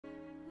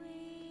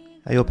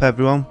Hey up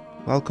everyone,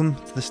 welcome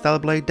to the Stellar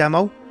Blade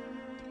demo.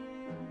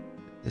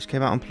 This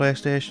came out on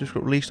PlayStation, it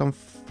got released on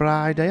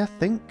Friday I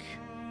think.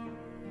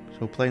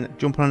 So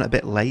jumping on it a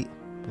bit late,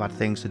 I've had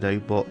things to do,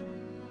 but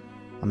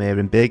I'm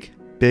hearing big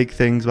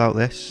things about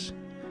this.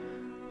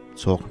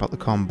 Talking about the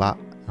combat,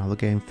 how the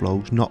game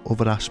flows, not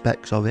other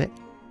aspects of it.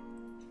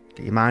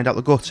 Get your mind out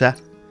the gutter.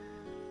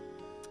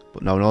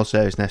 But no, in all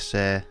seriousness,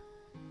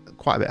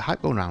 quite a bit of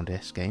hype going around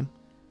this game.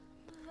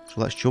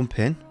 So let's jump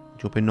in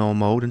normal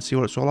mode and see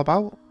what it's all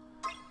about.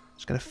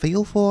 Let's get a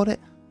feel for it.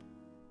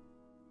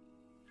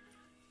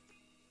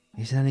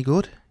 Is it any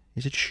good?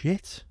 Is it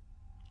shit?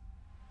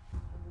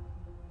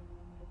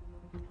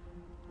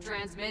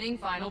 Transmitting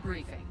final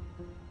briefing.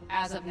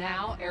 As of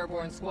now,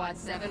 Airborne Squad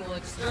 7 will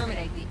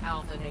exterminate the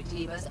Alpha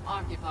Nativas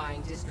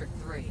occupying District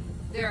 3.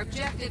 Their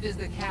objective is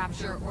the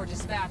capture or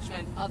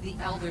dispatchment of the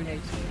Elder Nativa.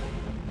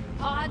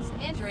 Pods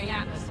entering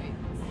atmosphere.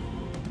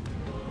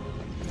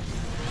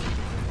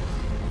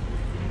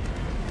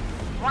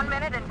 1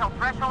 minute until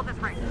threshold is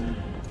reached.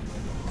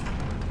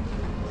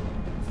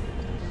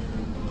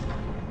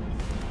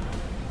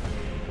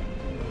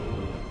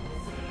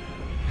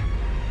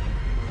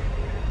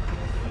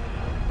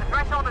 The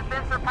threshold has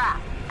been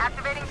surpassed.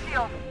 Activating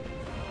shield.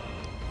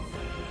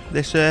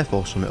 This Earth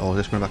or something, or is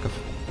this going to be like a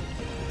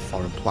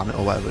foreign planet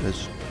or whatever it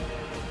is?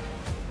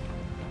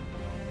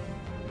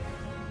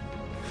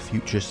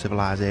 Future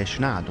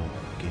civilization, I don't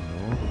fucking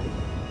know.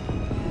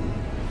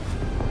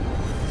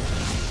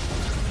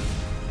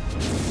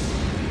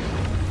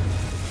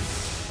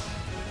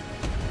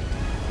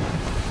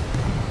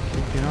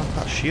 Keeping off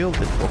that shield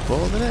did fuck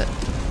all, did it?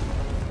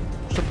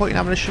 What's the point in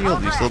having a shield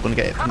if you're still going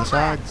to get it from the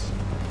sides?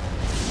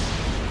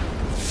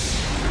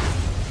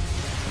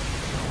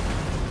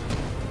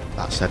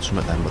 That said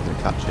something then, but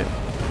didn't catch it.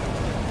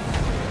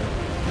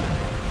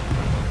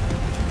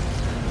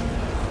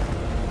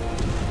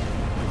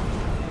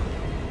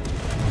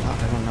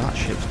 That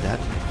ship's dead.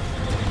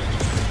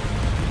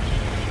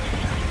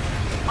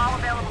 All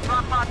available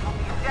drop pods will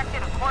be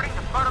ejected according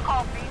to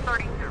Protocol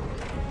B-32.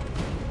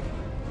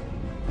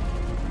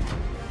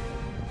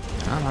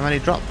 Damn, how many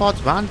drop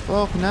pods, man?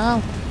 Fuck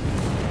now.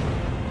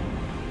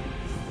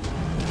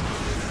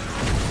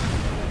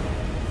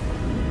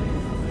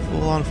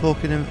 Full on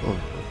fucking info.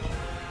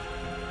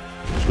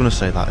 I was gonna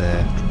say that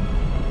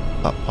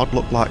that pod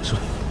looked like some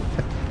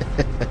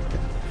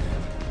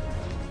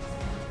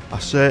a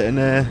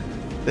certain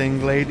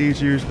thing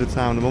ladies use for the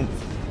time of the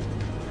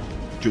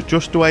month.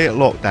 Just the way it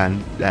looked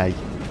then, hey,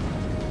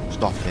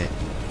 stop it.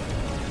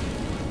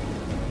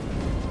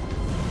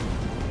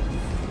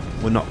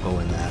 We're not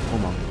going there,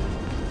 come on.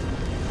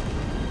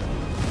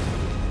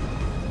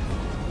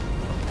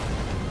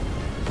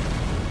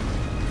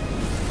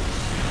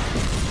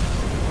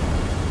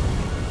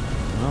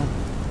 Well,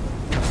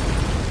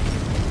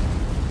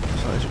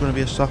 so it's going to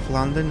be a soft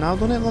landing now,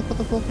 doesn't it? Look at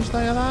the fucking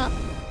state of that.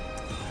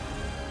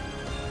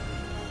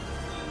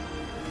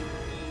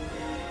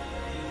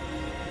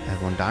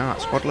 Everyone down,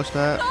 that squadless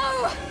there.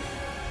 No!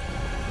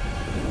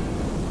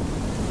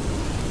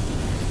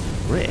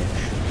 British?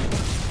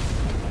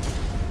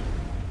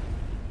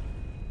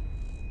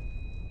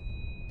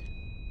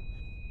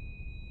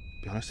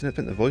 To be honest, I didn't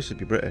think the voice would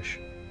be British.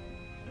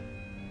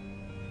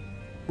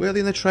 Were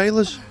they in the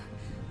trailers?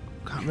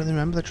 Can't really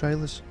remember the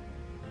trailers.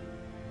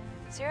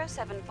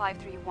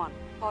 07531,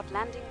 pod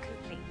landing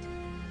complete.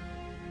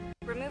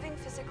 Removing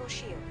physical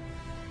shield.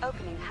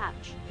 Opening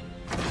hatch.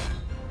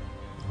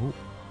 Oh.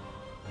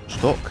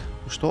 Stuck.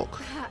 We're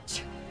stuck.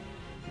 Hatch.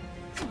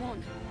 Come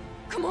on.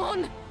 Come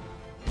on!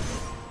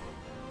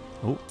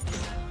 Oh.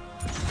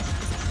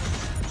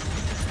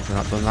 We're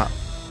not done that.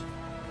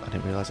 I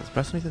didn't realise I had to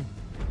press anything.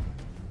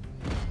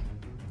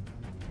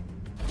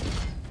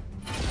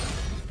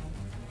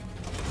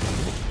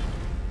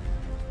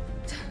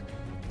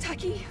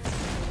 Taki?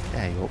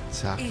 Hey up,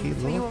 Taki,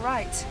 Eve, are you love.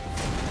 alright?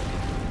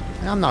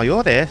 I'm not,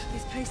 you're there.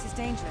 This place is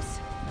dangerous.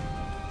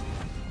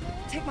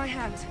 Take my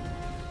hand.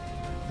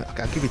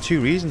 I'll give you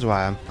two reasons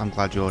why I'm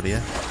glad you're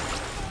here.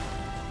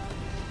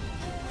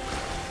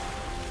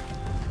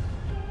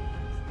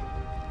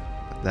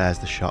 There's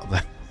the shot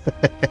there.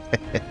 Bloody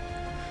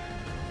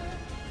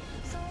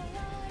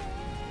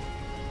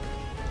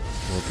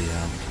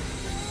hell.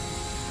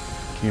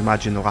 Can you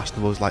imagine The Last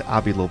of Us like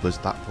Abby lovers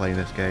that playing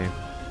this game?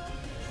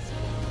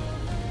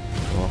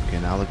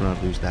 Fucking hell, they're gonna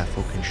lose their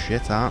fucking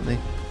shit, aren't they?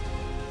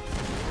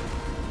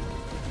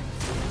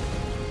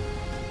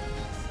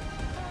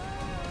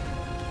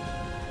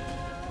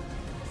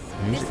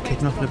 Music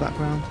kicking off in the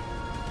background.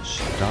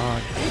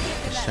 Star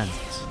Descent.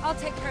 I'll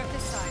take care of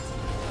this side.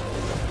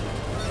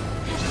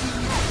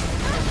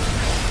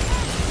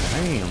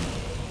 Damn.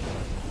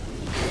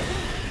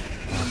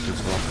 That's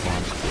just a lot of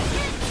fun.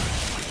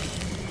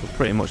 But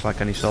pretty much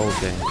like any Souls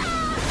game.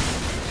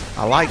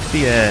 I like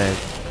the I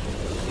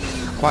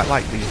quite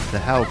like the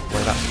health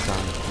where that's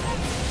designed.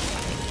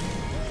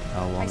 Oh,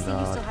 I one see you still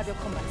guard. have your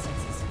combat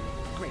senses.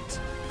 Great.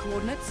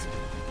 Coordinates?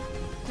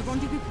 The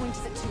rendezvous point is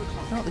at 2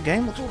 o'clock. You know, the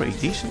game looks pretty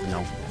decent, you know.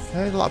 I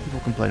heard a lot of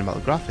people complaining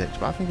about the graphics,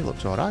 but I think it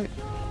looks alright.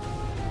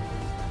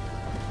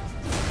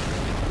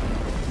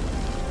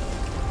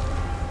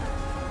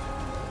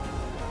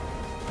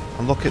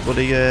 And look at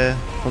bloody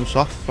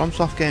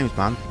FromSoft games,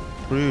 man.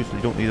 Proves that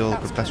you don't need all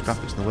the best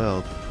graphics in the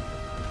world.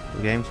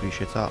 The game to be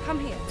shit up.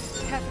 Come here.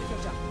 Careful with your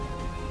jump.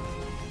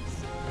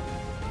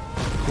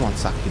 Come on,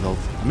 Taki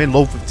love. I'm in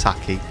love with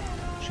Taki.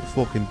 She's a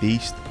fucking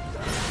beast.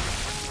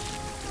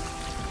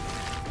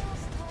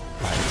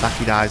 Right, if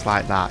Taki dies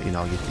like that, you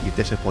know, you're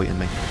disappointing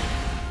me.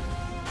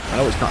 I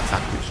know it's not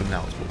Taki, it's something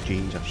else, but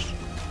Jesus.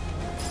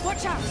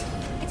 Watch out!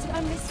 It's an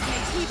unlisted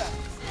Natiba.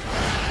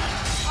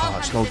 Oh,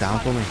 it slowed down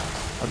for me.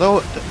 Although,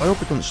 I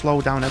hope it doesn't slow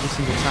down every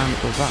single time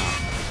it does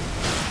that.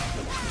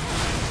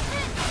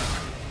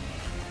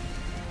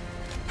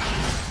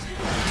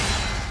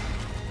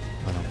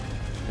 Oh no,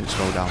 it didn't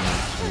slow down now,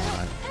 so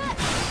alright.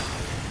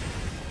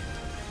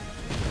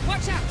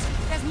 Watch out!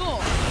 There's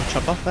more!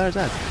 Chop off there his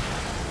head.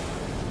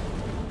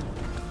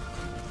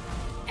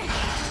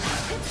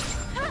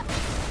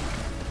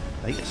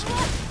 Beta skill.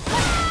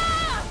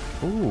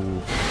 Ooh.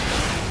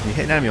 When you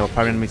hit an enemy or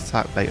parry an enemy's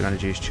attack, beta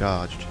energy is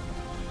charged.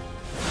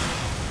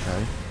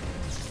 Okay.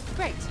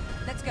 Great.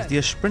 Let's go. Is there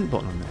a sprint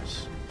button on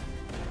this?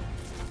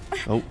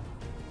 Oh.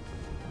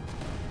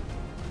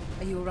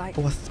 Are you alright?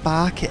 Oh, a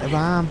spark hit her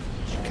arm.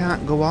 She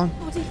can't go on.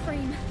 Body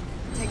frame.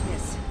 Take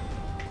this.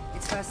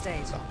 It's first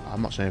aid.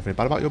 I'm not saying anything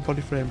bad about your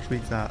body frame,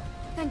 sweetheart.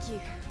 Thank you.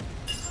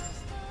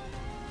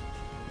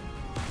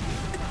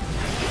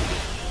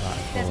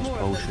 Right, There's of more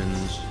course, of them.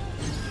 potions.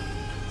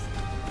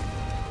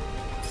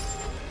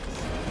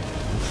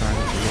 I'm trying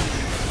not to rush.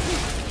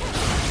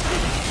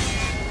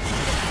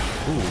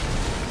 Ooh.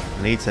 I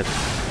need to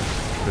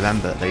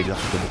remember that they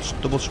have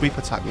a double sweep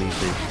attack these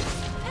do.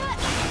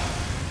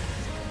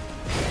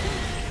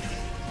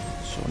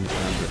 So I need to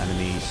remember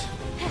enemies.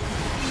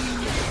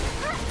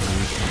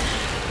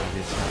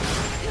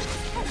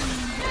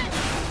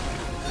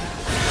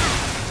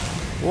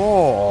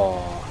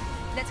 Whoa!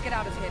 Let's get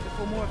out of here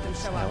before more of them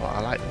show Yeah, well, up.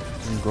 I like the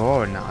fucking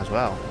gore in that as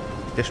well.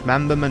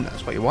 Dismemberment,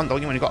 that's what you want,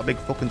 don't you, when you've got a big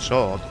fucking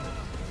sword?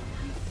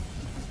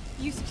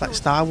 It's like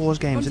Star Wars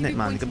games, isn't it,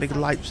 man? You got a big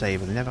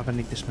lightsaber, they never have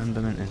any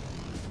dismemberment in.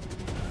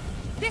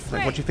 This Like,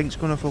 way. what do you think's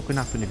gonna fucking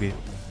happen if you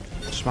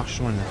smash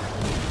someone in the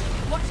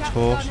Watch out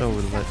for torso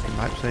garnets with a and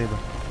steps. lightsaber?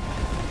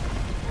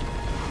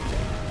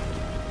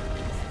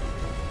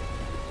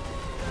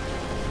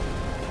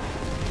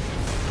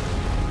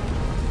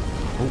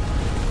 Oh.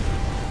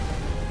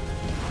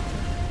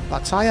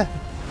 That tyre!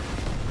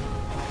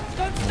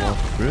 Don't Oh, stop.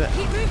 through it.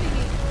 Keep moving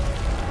me.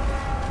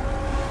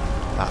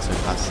 That's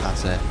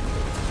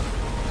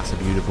a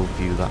beautiful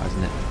view, that,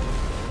 isn't it?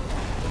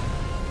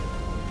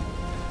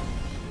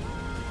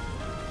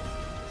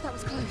 That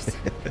was close.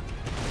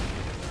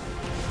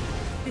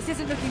 This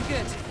isn't looking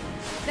good.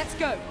 Let's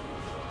go.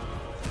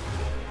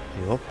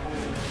 Yup.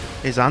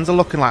 His hands are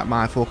looking like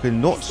my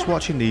fucking nuts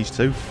watching these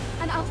two.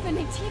 An Alpha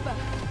Natiba.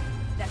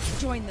 Let's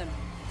join them.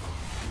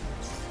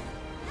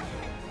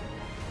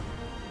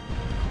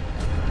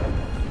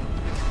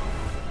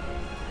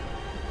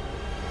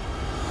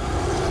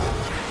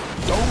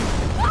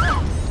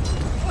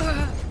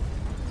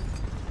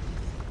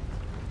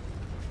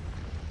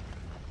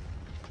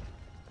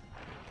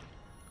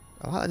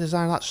 I like the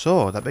design of that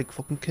sword, that big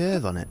fucking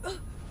curve on it.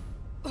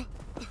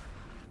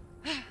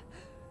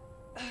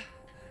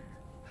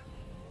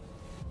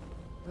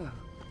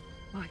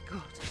 My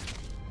God.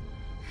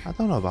 I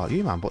don't know about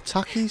you, man, but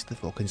Taki's the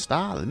fucking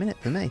star at the minute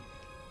for me.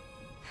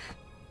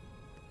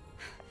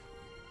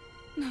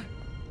 No.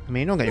 I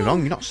mean, don't get me wrong,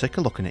 you're not sick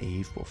of looking at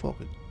Eve, but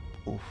fucking...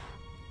 Oof.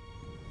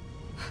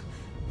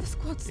 The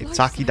squad's If life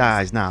Taki size.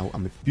 dies now,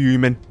 I'm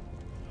fuming.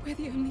 We're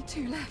the only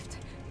two left.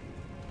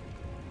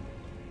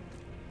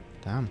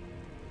 Damn.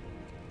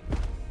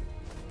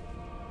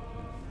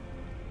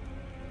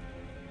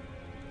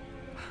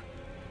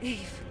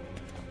 Eve.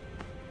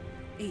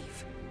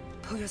 Eve,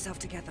 pull yourself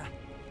together.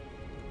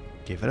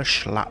 Give her a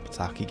slap,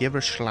 Taki, give her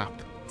a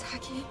slap.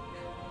 Taki.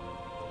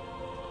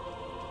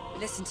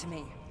 Listen to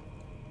me.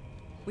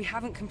 We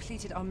haven't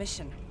completed our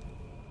mission.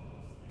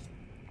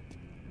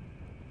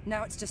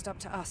 Now it's just up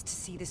to us to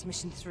see this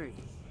mission through.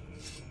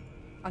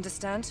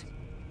 Understand?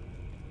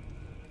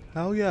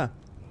 Hell yeah.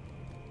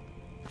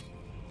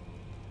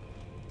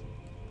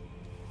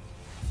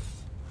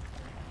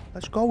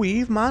 Let's go,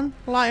 Eve, man.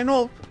 Lighten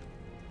up.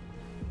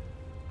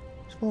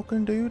 Let's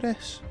fucking do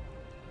this.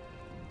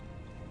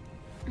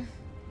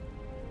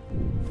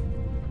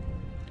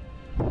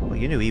 Well,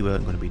 you knew he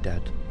weren't going to be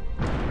dead.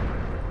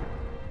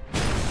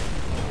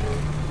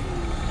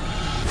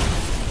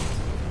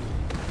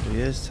 There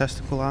he is,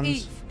 testicle hands.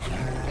 Eve,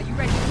 are you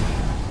ready?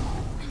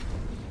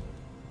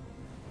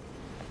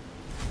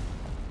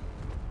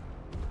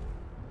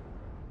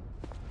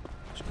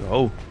 Let's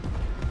go.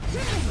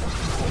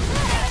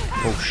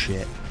 Oh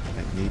shit. I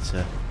think we need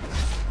to.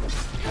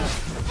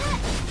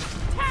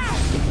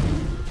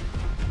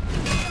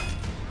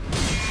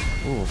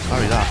 Oh,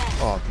 parry that.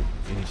 Oh,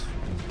 he's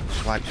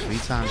swiped 3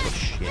 times, but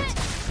shit.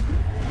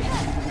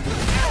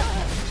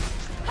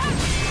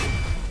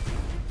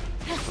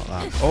 Got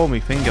that. Oh, my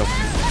finger.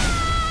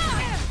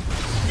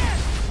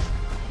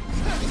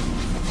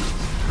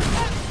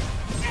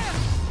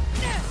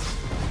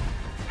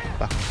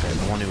 Back up there.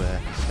 him. I want to bit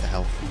of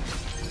health.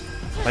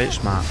 Play it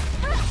smart.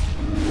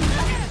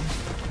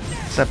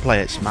 I said play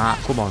it smart.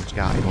 Come on,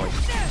 Scarty boy.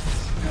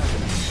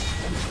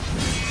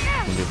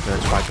 I'm gonna do a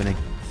third swipe inning.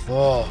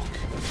 Fuck.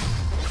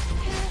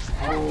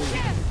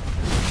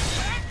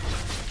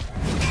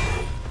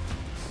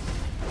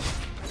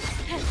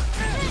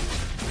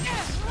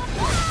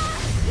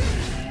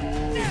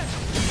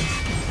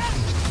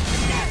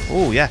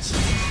 Oh yes.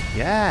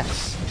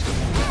 Yes.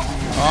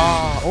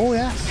 Oh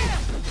yes.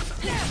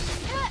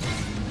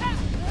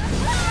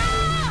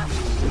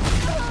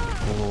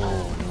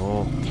 Oh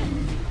no.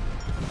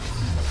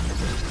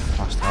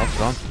 Fast health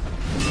gone.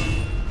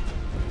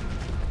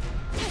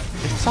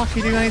 Is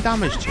Taki doing any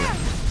damage to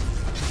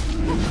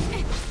it?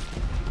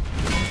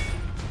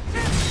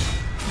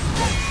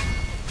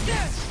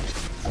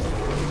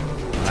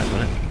 Right,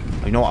 done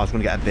it. You know what? I was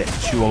going to get a bit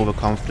too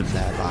overconfident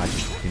there, but I was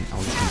just going to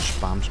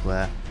spam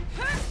square.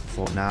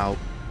 Thought now,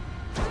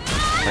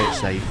 play it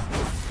safe.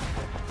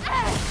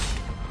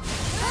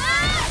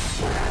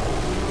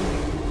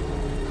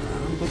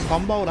 Good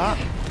combo that.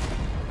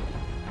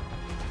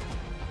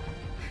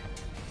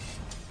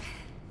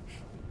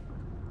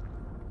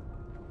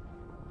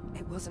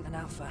 It wasn't an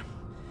alpha,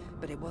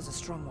 but it was a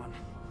strong one.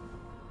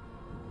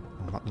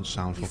 Oh, that doesn't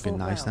sound You fucking fought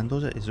nice well. then,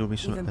 does it? Is there going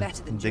to be Even better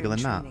something than bigger than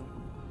during that? training.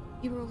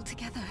 You were all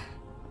together.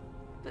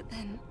 But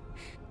then...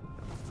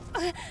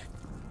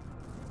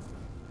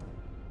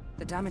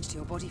 The damage to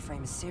your body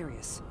frame is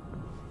serious.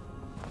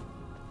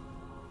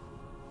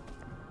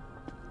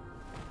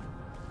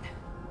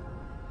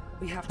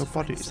 We have So to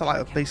body, find it's the like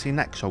a camp. basically an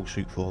exo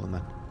suit for them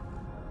then.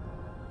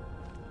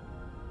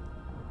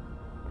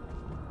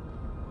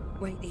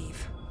 Wait,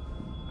 Eve.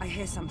 I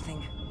hear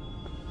something.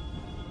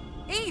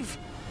 Eve!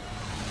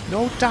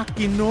 No,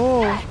 Taki,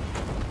 no!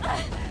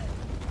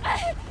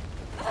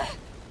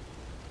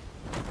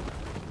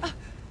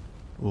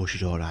 Oh,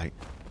 she's alright.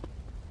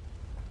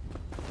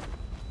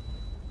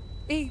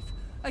 Eve,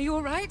 are you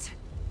alright?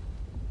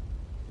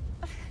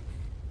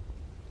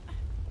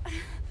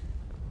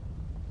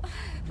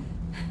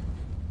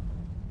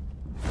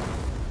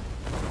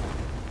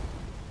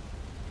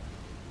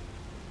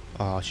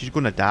 Oh, she's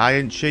gonna die,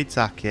 isn't she,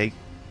 Taki?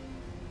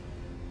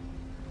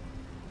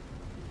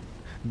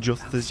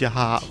 Just as your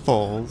heart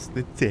falls,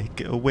 they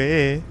take it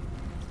away.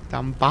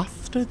 Damn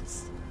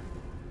bastards.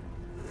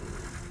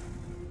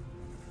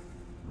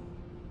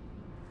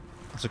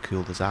 That's a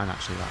cool design,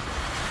 actually, that.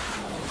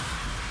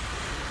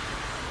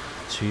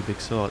 Two big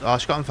swords. Oh,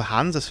 she's got them for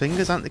hands as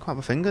fingers, aren't they? Quite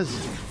for fingers.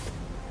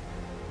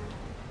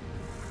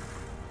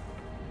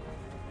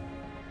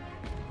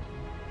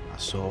 That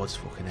sword's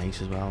fucking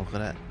ace as well,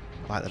 look at it.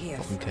 I like the Here,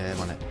 fucking friend.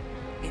 curve on it.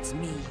 It's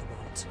me you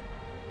want.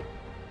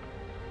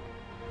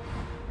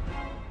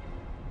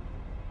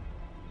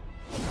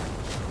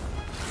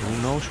 Oh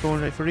no, she's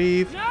going right for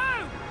Eve. No!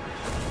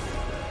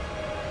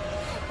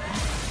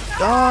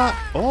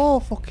 Ah! Oh,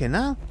 fucking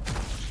hell.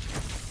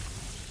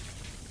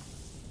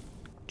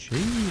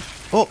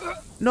 Jeez. Oh!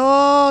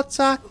 No,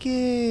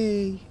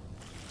 Taki!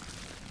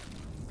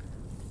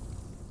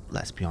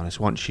 Let's be honest,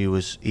 once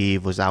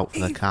Eve was out for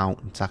the count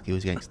and Taki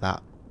was against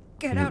that,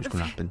 Get I knew it out was of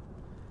going to here. happen.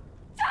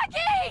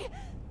 Taki!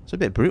 It's a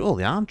bit brutal,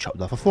 the arm chopped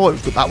off. I thought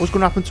that was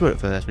going to happen to her at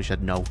first, but she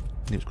said no.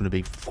 And it was going to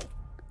be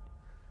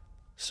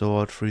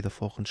sword through the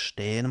fucking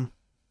sternum.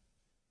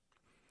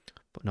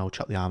 But no,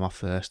 chop the arm off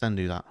first, then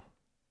do that.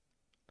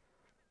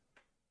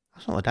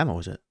 That's not the demo,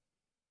 is it?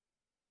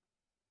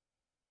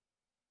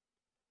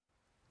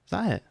 Is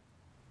that it?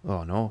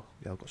 Oh no,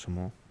 yeah, I've got some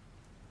more.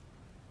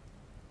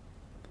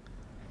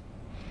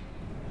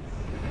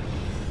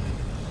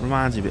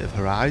 Reminds me a bit of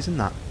Horizon,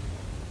 that.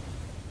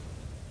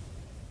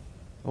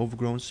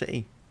 Overgrown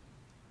City.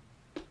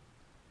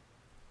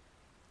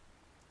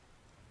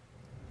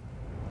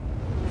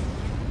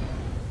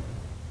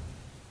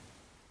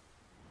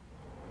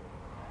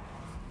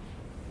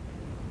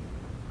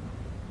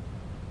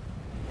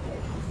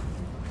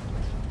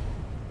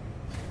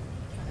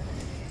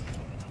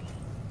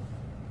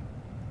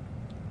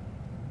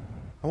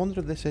 I wonder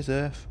if this is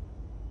Earth.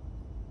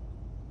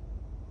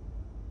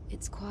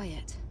 It's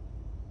quiet.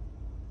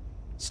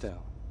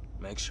 Still,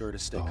 make sure to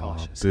stay Oh,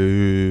 cautious.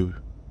 boo.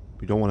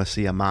 We don't want to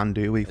see a man,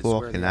 do we? It's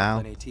where Fucking the hell.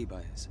 Alpha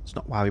Natiba is. It's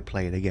not why we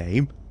play the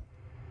game.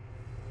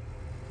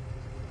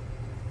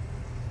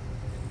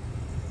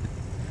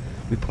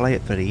 We play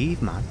it for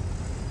Eve, man.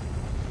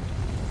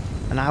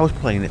 And I was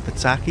playing it for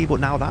Taki, but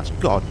now that's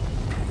gone.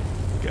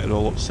 Getting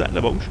all upset and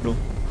emotional.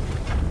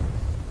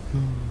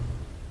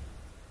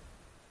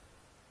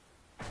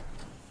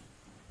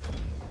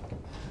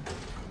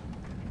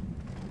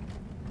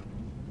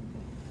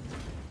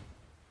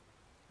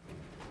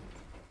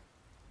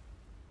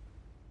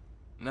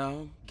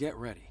 Now, get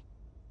ready.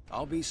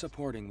 I'll be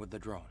supporting with the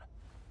drone.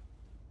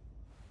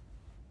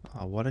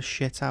 Oh, what a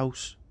shit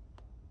house.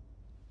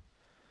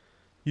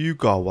 You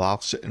go while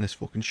I'll sit in this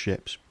fucking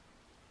ships.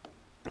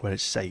 Where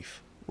it's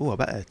safe. Oh, I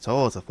bet it's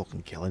always a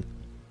fucking killing.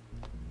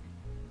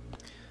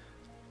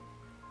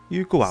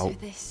 You go out, So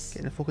this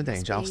get in a fucking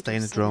danger, I'll must be stay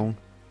in the Aegis drone.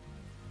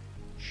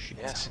 Shit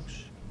Yes.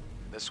 house.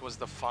 This was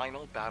the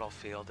final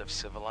battlefield of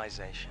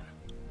civilization.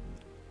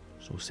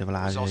 So It was also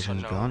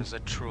civilization's known gone. as a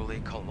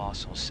truly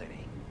colossal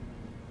city.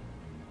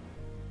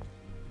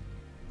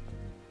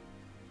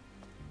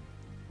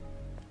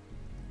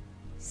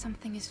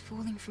 Something is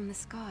falling from the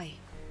sky.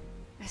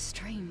 A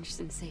strange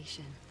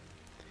sensation.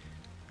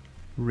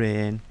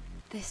 Rain.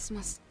 This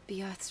must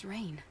be Earth's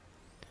rain.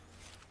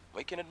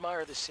 We can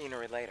admire the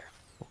scenery later.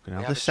 Fucking We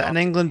hell. have This a set in job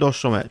to England or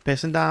something. It's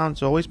pissing down.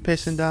 It's always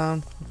pissing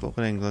down.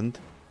 Fucking England.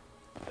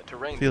 The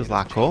terrain Feels data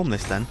has like home,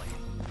 changed this then.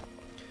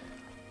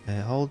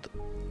 recently. Hold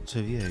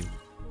to view.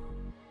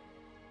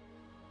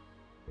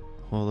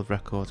 Hall of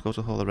Records. Go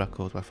to Hall of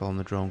Records by following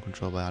the drone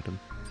controlled by Adam.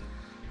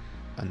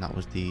 And that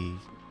was the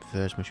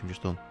first mission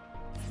just done.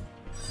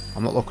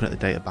 I'm not looking at the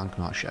data bank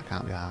and all that shit. I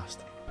can't be arsed.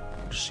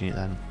 I've just seen it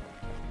then.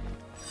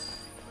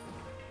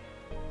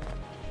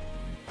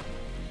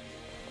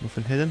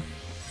 Nothing hidden.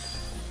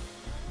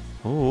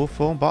 Oh,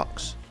 phone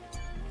box.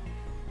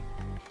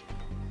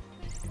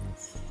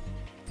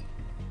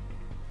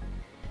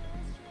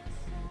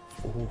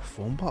 Oh,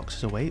 phone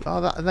boxes away.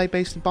 Oh, are they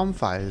based in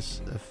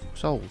bonfires of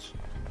souls?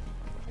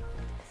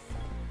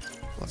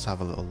 Let's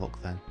have a little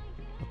look then.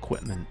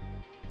 Equipment.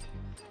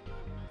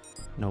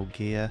 No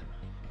gear.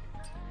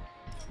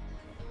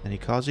 Any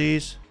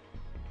causes?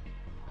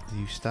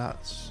 View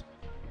stats.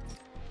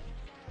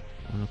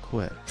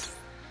 Unequip.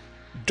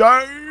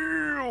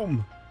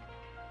 Damn!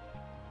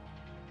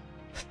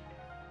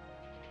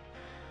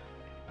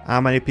 How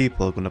many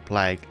people are going to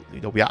play? You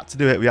know, we had to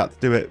do it, we had to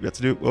do it, we had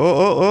to do it.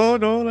 Oh,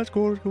 no, let's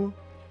go, let's go.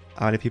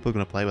 How many people are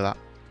going to play with that?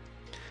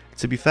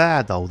 To be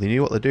fair though, they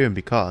knew what they're doing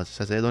because it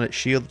says they're on it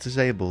shield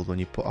disabled when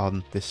you put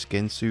on this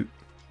skin suit.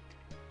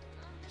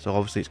 So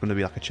obviously it's going to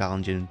be like a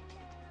challenging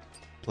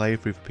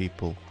playthrough for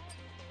people.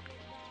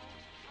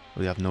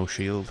 We have no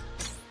shield.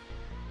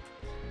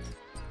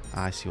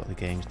 I see what the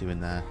game's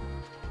doing there.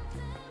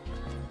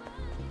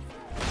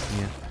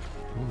 Yeah.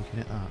 Oh, we can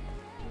hit that.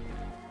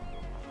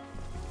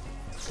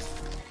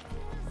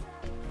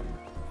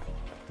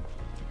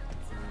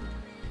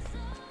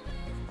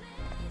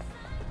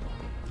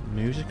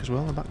 Music as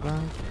well in the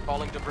background.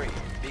 Falling debris.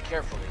 Be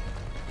careful. Do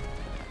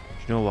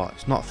you know what?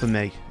 It's not for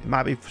me. It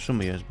might be for some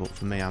of you, but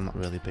for me, I'm not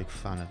really a big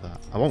fan of that.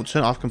 I won't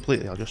turn it off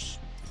completely. I'll just...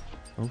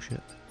 Oh,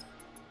 shit.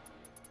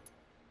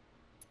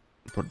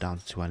 Put it down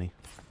to 20.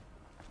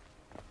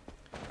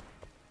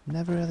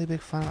 Never really a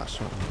big fan of that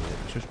sort of music.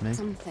 It's just me.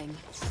 Something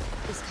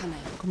is coming.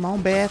 Come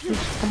on,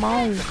 Beatrice. Come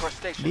on. The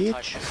crustacean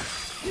Bitch.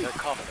 type. They're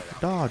common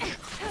around. Dodge.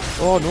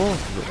 Oh, no.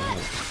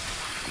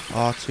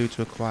 R2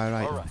 to acquire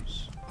All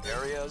items. right.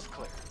 Area is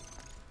clear.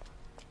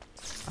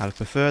 I'd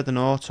prefer an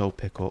auto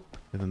pickup,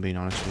 if I'm being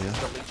honest with you.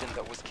 The legion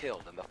that was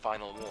killed in the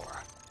final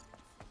war.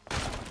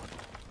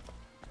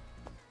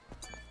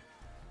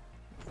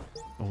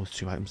 Oh, there's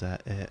 2 items there.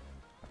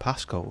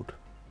 Passcode.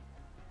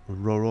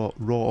 Rora.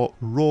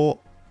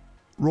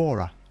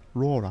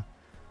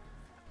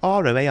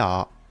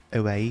 R-O-A-R.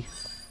 Away.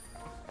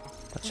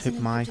 Let's There's hope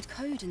an my encrypted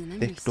code in the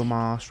memory thick stick.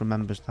 dumbass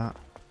remembers that.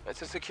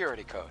 It's a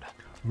security code.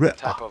 R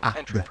Type of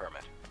entry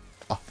permit.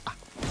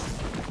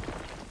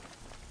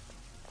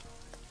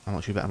 I'm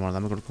not sure better one of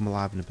them are going to come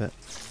alive in a bit.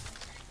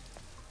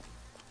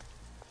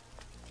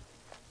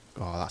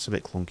 Oh, that's a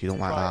bit clunky. Don't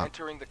like Try that.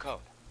 entering the code.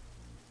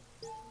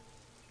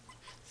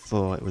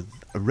 Thought it was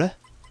R.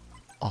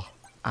 Oh,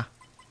 ah.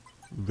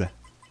 R.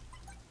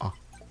 Oh,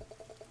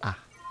 ah.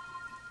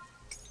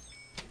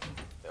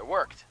 It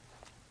worked.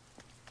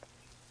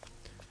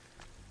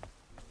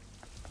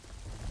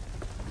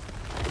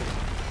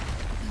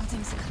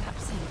 Buildings are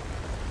collapsing.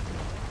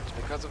 It's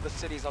because of the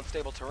city's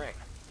unstable terrain.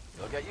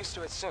 You'll get used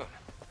to it soon.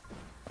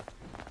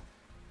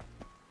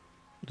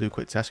 Do a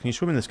quick test. Can you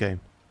swim in this game?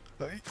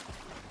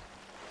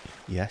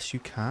 Yes, you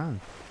can.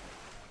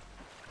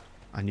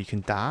 And you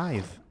can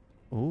dive.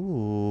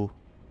 Ooh.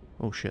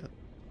 Oh, shit.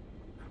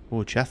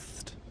 Oh,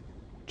 chest.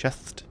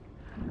 Chest.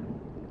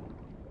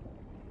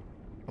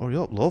 Hurry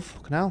up, love.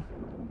 Fucking hell.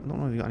 I don't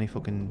know if you got any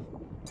fucking...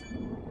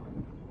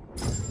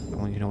 How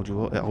long you can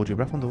hold your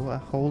breath underwater?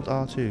 Hold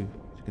R2 to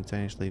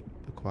continuously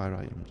acquire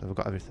items. Have I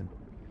got everything?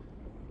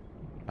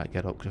 Right,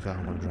 get up, because I feel like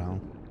I'm going to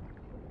drown.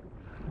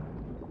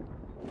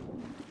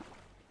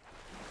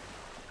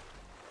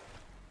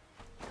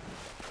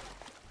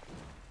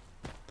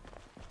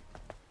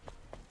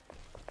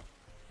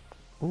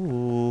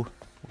 Ooh.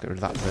 Get rid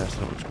of that first, I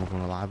don't know which one's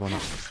going alive or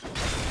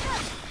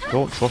not.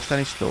 Don't trust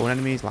any stone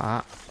enemies like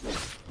that.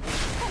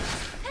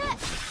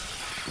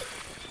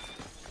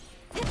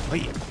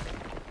 Wait.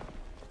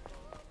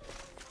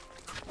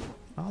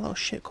 Where all that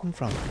shit come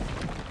from?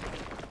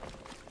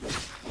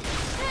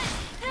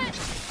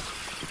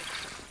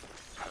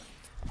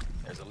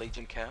 There's a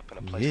Legion camp in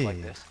a place like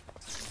Yeah. this.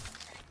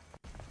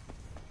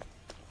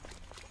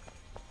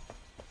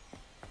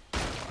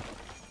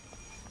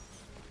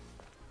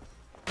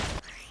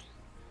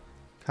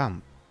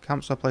 Camp.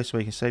 Camps are a place where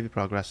you can save your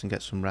progress and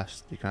get some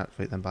rest. You can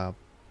activate them by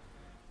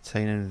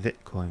obtaining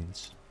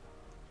Vitcoins.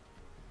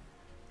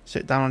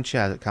 Sit down on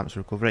chairs at camps to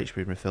recover HP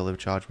and refill the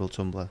rechargeable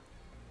tumbler.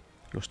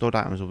 Your stored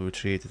items will be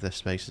retrieved if this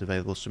space is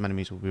available. Some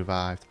enemies will be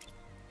revived.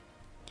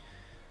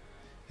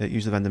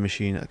 Use the vending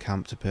machine at a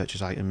camp to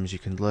purchase items. You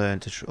can learn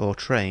to or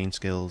train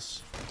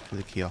skills through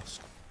the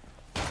kiosk.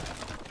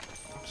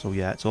 So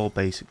yeah, it's all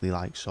basically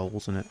like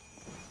souls, isn't it?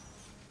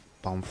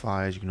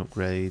 Bonfires you can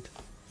upgrade.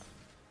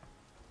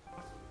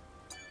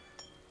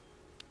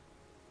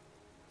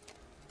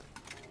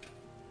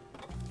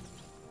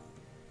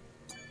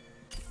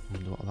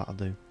 Wonder what that'll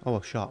do. Oh,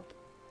 a shop.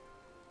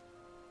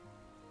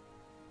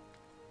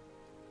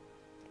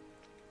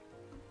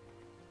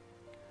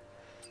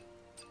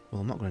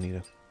 Well, I'm not going to need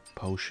a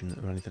potion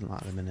or anything like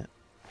that in a minute.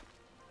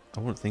 I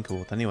wouldn't think I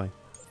would anyway.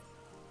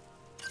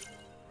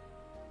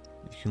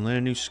 You can learn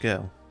a new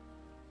skill.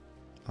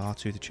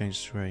 R2 to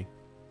change 3.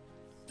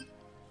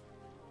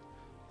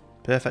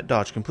 Perfect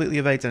dodge. Completely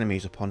evades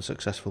enemies upon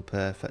successful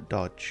perfect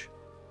dodge.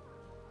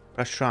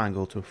 Press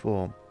triangle to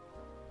perform.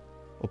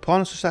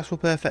 Upon a successful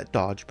perfect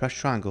dodge, press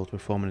triangle to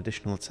perform an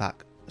additional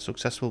attack. A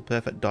successful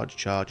perfect dodge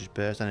charges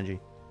burst energy.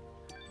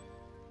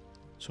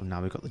 So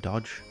now we've got the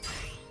dodge.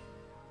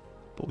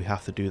 But we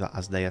have to do that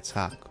as they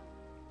attack.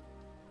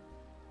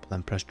 But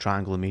then press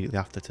triangle immediately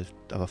after to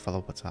have a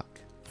follow-up attack.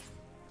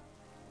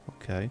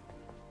 Okay.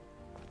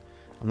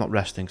 I'm not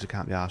resting because I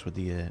can't be arsed with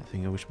the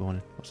thing of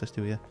respawning. What's this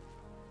do here?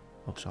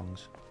 Oh,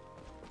 songs.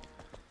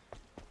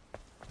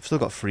 I've still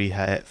got free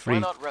hair. Why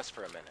not rest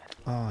for a minute?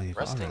 Oh, you've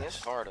got Resting to is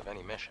rest. part of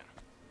any mission.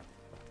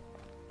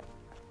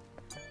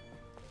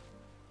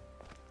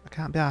 I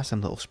can't be arsed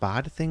them little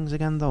spider things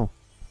again though.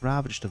 I'd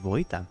rather just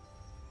avoid them.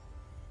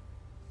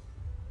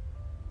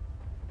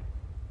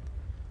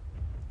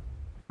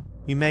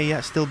 We may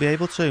yet still be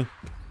able to.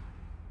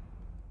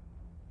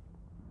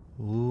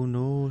 Oh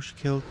no, she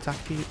killed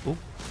Taki. Oh.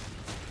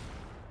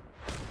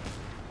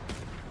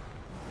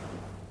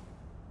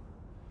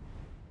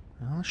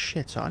 Oh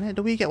shit on it.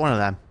 Do we get one of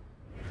them?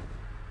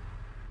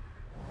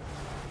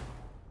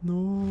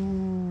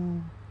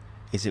 No.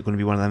 Is it going to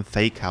be one of them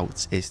fake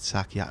outs? Is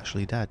Taki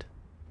actually dead?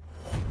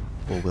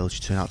 Or will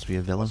she turn out to be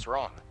a villain? What's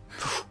wrong?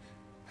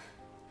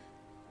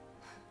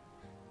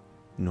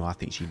 No, I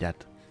think she's dead.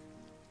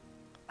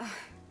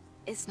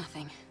 It's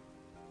nothing.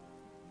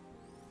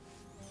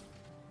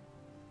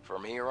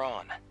 From here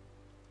on,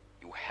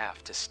 you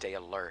have to stay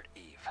alert,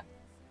 Eve.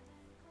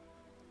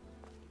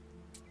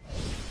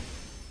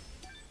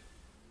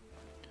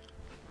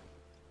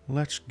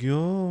 Let's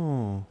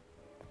go.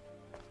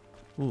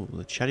 Ooh,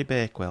 the cherry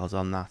bakewell's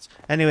on that.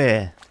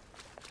 Anyway,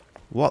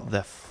 what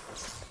the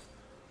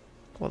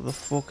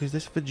fuck is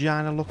this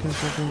vagina looking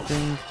fucking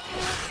thing?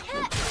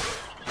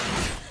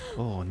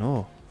 Oh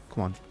no,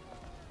 come on.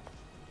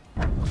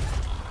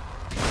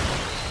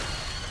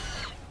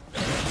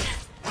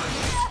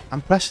 I'm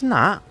pressing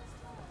that.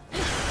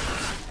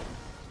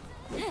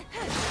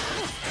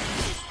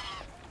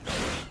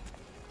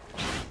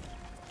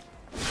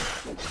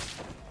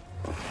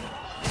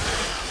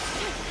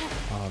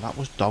 Oh, that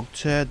was dog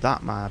turd,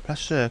 that man. I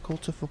press circle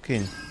to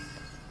fucking...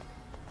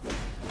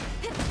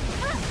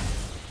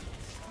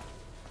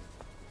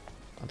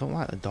 I don't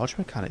like the dodge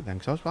mechanic then,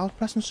 because I was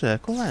pressing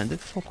circle then, did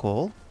fuck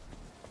all.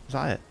 Was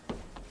that it?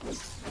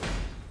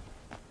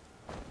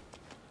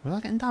 Was I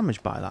getting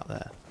damaged by that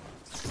there?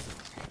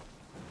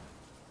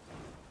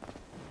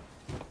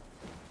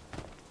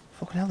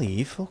 Fucking hell,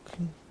 Eve,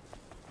 fucking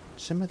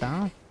simmer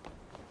down.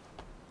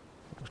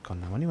 What's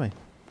gone now anyway?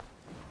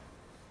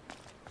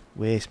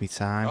 Waste me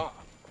time. Oh,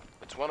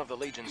 it's one of the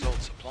Legion's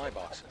old supply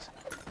boxes.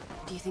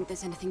 Do you think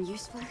there's anything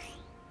useful?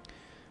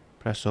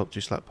 Press up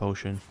to select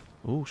potion.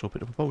 Ooh, so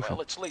pick up a potion.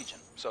 Well, it's Legion,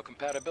 so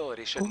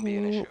compatibility shouldn't be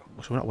an issue.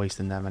 So we're not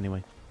wasting them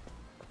anyway.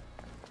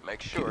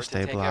 Make sure Keep to the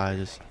take everything.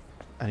 stabilizers.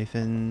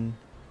 Anything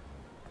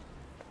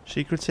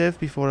secretive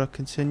before I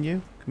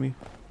continue? Can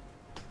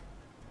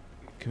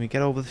we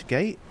get over this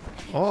gate?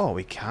 Oh,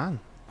 we can.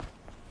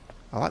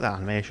 I like that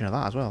animation of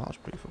that as well. That was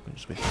pretty fucking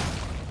sweet.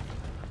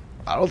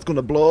 Barrel's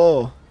gonna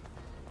blow.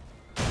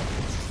 I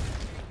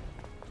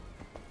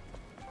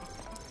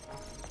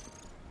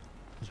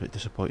was a bit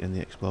disappointed in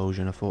the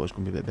explosion. I thought it was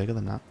gonna be a bit bigger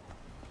than that.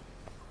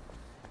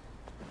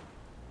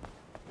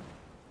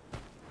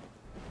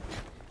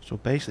 So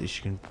basically,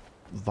 she can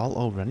vault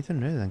over anything,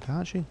 really, then,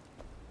 can't she?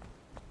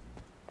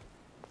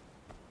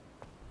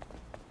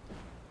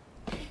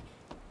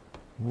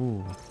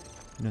 Ooh,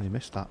 nearly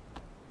missed that.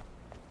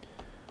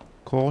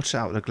 Caught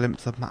out with a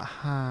glimpse of my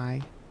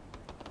high.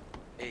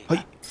 Hey,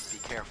 Hey. be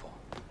careful.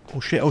 Oh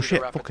shit, oh See the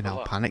shit. rapids Fucking hell,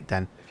 below. panic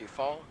then. If you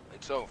fall,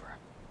 it's over.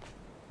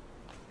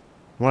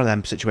 One of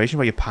them situations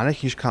where you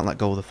panic, you just can't let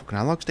go of the fucking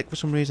analog stick for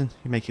some reason.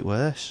 You make it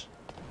worse.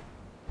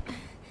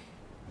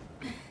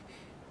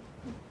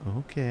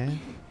 Okay.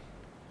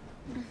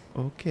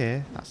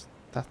 Okay,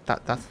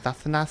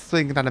 that's a nice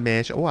thing in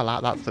animation. Oh, I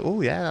like that.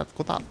 Oh yeah, that's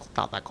good. That's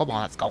good. Come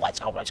on, let's go.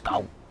 Let's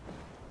go.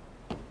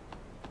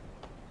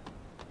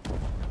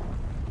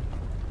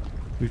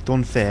 We've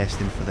done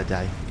thirsting for the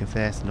day. We can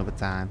thirst another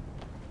time.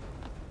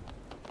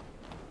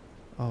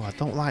 Oh, I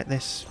don't like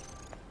this.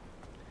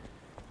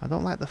 I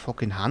don't like the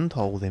fucking hand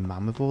holding,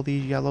 man, with all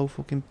these yellow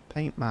fucking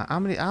paint marks.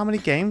 How many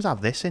games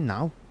have this in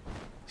now?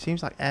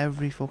 Seems like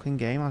every fucking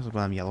game has one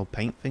of them yellow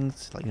paint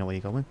things, like you know where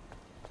you're going.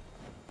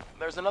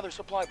 there's another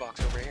supply box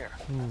over here.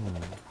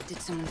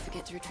 Did someone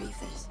forget to retrieve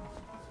this?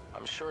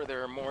 I'm sure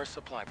there are more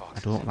supply I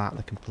boxes. don't like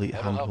the complete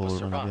That'll help us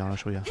handhold run, I'll be survive.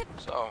 honest with you.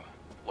 So,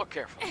 look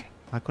carefully.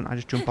 Why couldn't I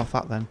just jump off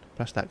that then?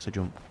 Press X to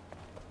jump.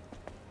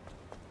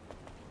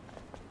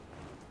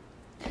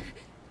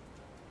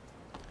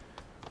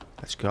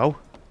 Let's go.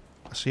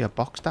 I see a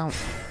box down.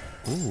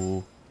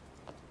 Ooh.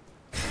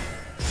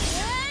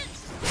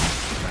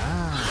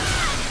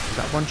 Ah. Is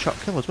that one shot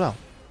kill as well?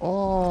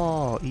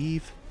 Oh,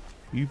 Eve.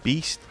 You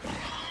beast.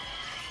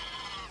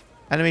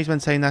 Enemies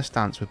maintain their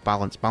stance with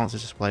balance. Balance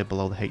is displayed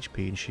below the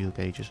HP and shield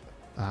gauges.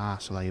 Ah,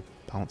 so there your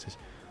balance is.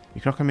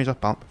 You can knock enemies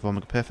off balance,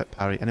 performing a perfect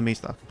parry.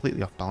 Enemies that are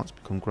completely off balance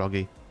become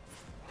groggy.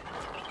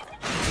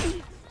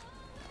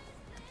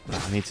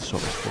 Right, I need to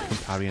sort this fucking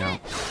parrying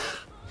out.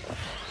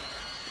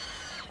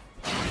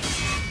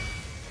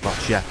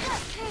 Gotcha.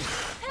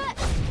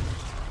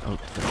 Oh,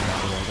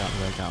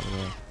 get out of the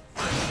way.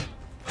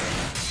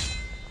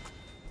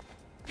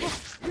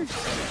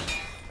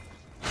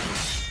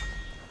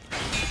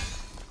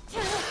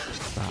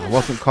 I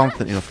wasn't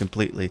confident enough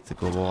completely to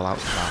go all out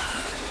for that.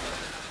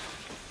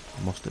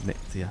 I must admit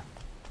to you.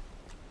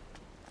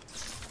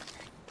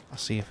 I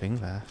see a thing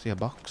there. I see a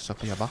box. I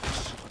see a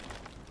box.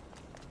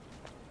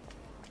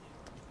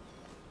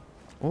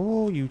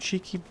 Oh, you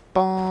cheeky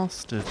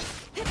bastard.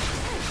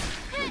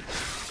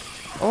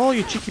 Oh,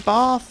 you cheeky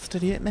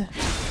bastard. He hit me.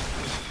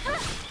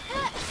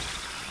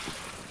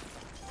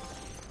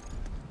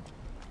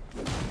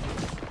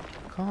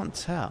 Can't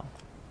tell.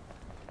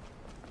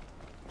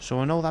 So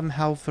I know them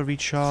health are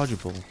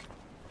rechargeable.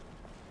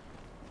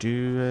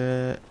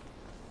 Does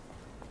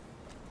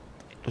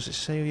it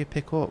say who you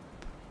pick up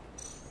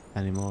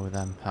any more of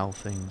them health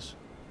things?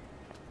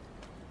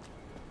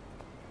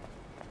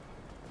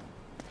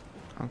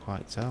 Can't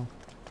quite tell.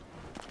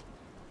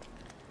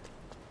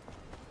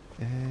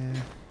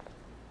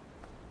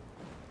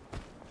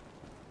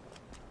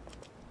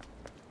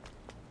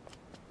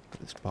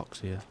 This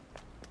box here.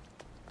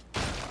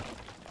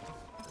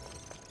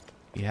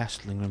 Yes,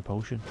 lingering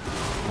potion.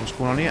 What's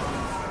going on here?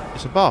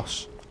 It's a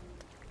boss.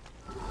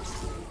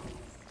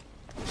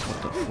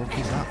 What the fuck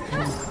is that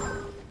thing?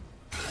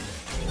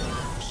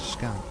 What's the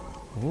scan?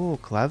 Oh,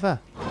 clever.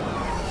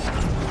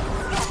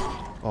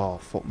 Oh,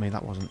 fuck me,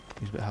 that wasn't.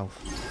 Use a bit of health.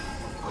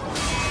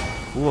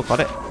 Oh, I got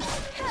it.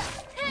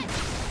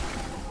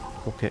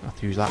 Fuck it, I have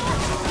to use that.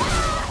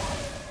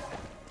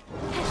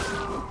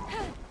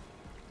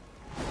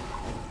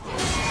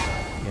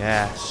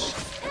 Yes.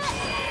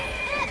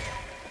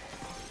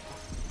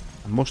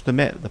 I must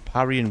admit, the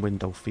parrying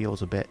window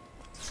feels a bit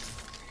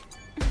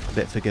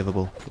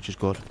forgivable, which is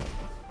good.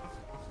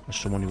 As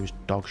someone who is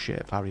dog shit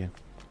at parrying.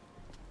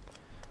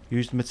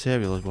 Use the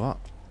material as what?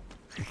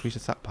 Increase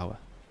attack power.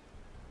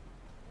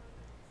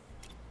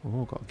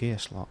 Oh, got a gear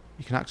slot.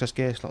 You can access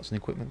gear slots in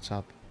the equipment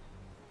tab.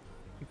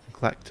 You can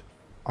collect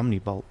Omni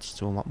bolts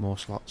to unlock more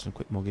slots and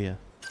equip more gear.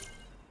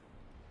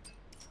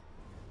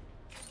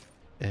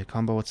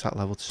 Combo attack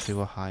level to 2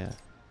 or higher.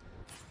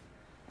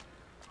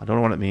 I don't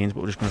know what it means,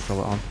 but we're just going to throw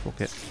it on. Fuck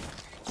it.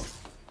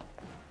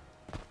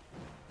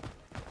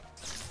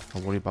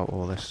 I'll worry about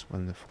all this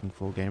when the fucking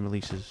full game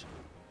releases.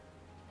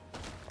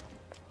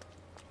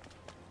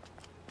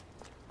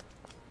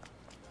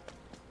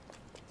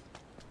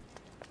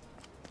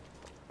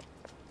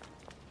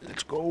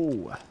 Let's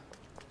go!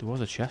 There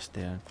was a chest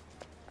there.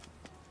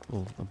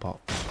 Well, a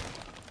box.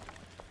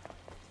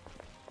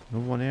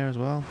 Another one here as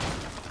well.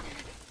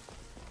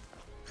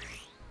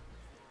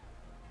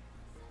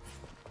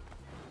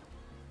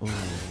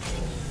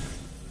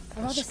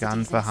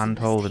 Scan for hand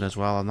holding as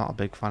well. I'm not a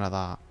big fan of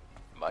that.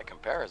 By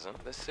comparison,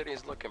 this city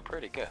is looking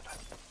pretty good.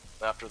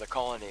 After the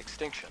colony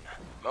extinction,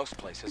 most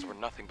places were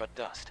nothing but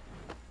dust.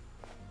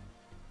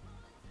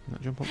 Can I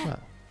jump up there?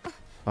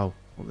 Oh,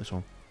 up this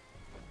one.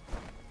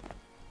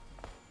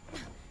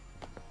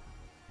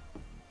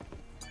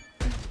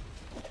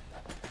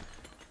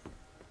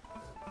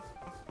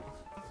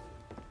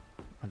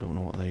 I don't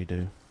know what they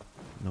do.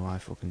 No, I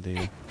fucking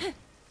do.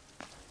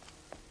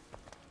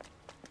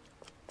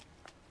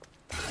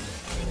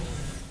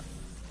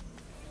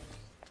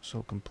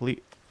 So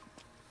complete.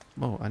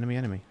 Oh,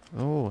 enemy.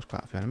 Oh, there's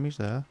quite a few enemies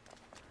there.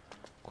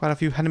 Quite a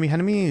few enemies.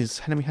 Enemies.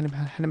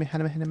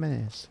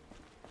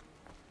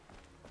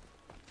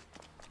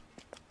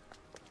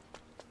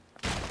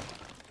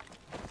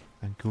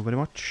 Thank you very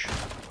much.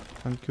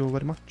 Thank you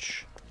very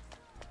much.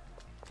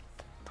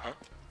 Huh?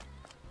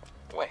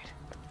 Wait,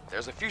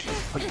 there's a fusion.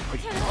 Oh,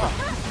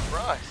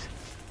 surprise.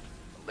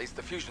 At least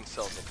the fusion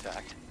cell's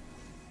intact.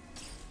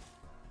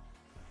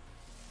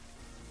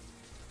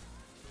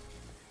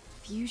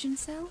 Fusion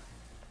cell?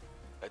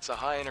 It's a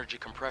high-energy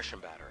compression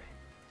battery.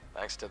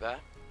 Thanks to that,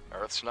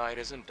 Earth's night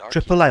isn't dark.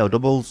 Triple A or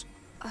doubles?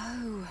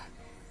 Oh,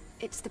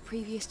 it's the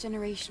previous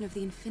generation of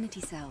the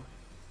Infinity Cell.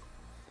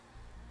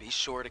 Be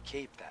sure to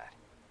keep that.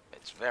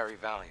 It's very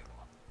valuable.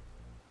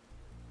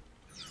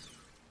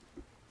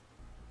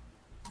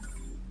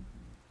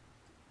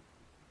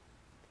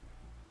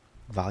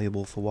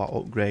 Valuable for what?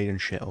 Upgrade and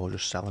shit, or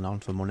just selling on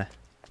for money?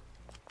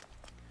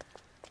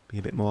 Be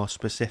a bit more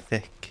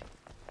specific.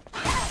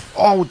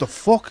 Oh, what the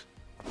fuck?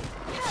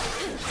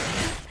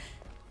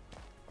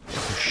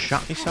 You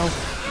shot yourself.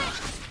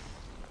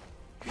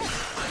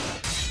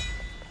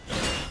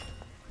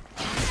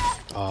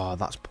 Oh,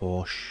 that's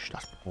poor.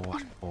 That's poor.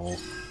 That's poor.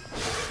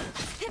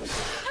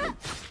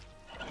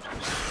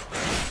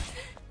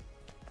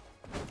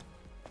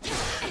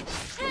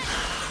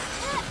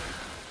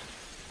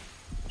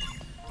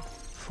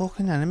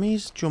 Fucking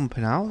enemies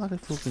jumping out like a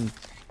fucking.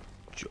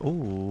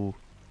 Oh.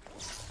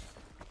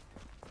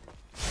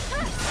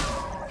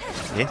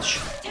 Bitch.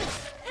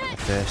 The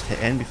first hit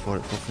in before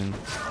it fucking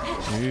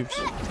moves.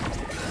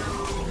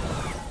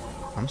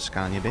 I'm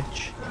scanning you,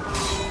 bitch.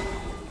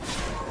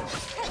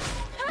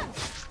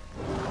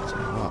 Tell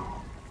you what.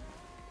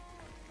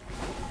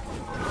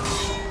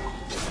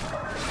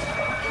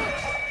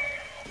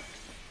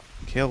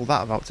 Killed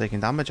that without taking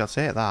damage, I'd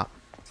say it that.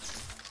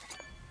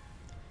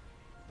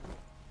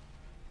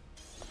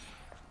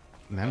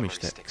 Memory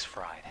sticks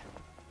fried.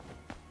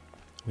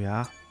 We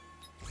are.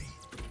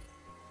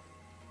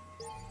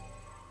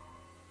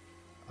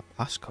 A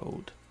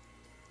passcode.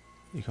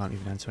 You can't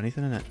even enter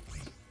anything in it.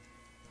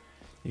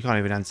 You can't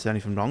even enter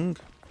anything wrong.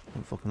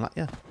 Won't fucking let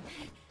you.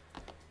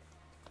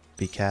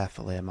 Be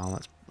careful here, man.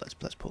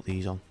 Let's put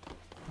these on.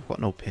 I've got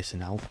no piss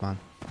in health, man.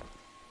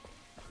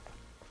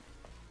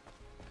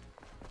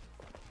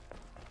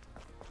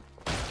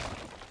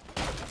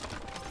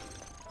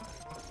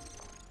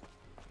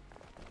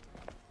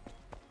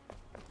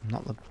 I'm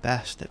not the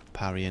best at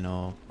parrying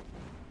or...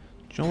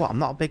 Do you know what? I'm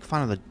not a big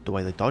fan of the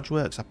way the dodge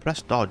works. I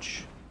pressed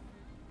dodge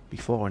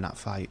before in that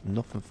fight.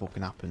 Nothing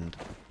fucking happened.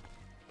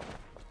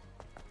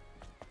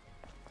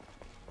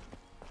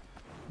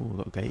 Oh, we've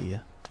got a gate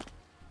here.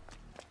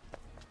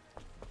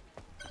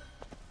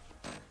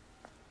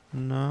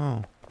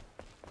 No.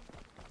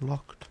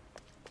 Locked.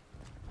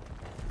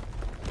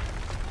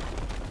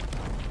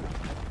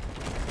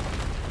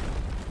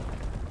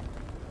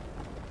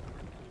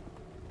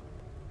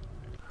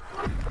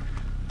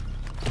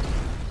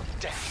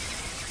 Damn.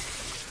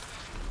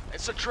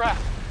 It's a trap.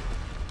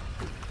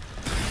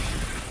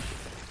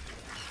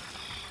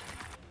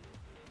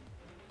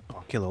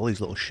 I'll kill all these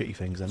little shitty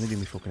things then. They do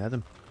me fucking head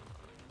them.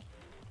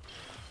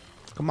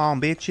 Come on,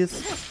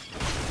 bitches.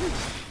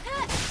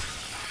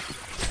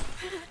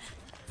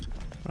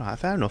 Right,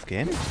 fair enough,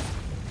 game.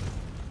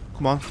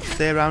 Come on,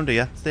 stay around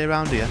here. Stay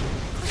around here.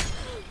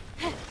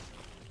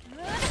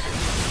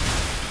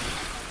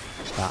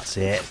 That's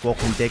it.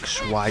 Fucking big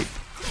swipe.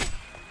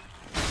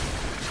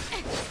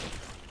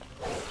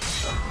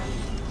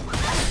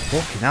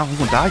 Fucking hell, I'm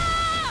gonna die.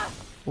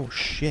 Oh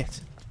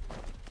shit.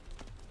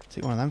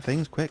 Take one of them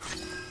things, quick.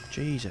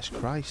 Jesus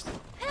Christ.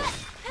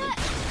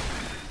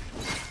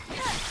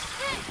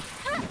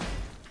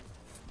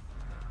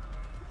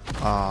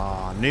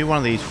 Ah, I knew one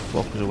of these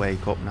fuckers would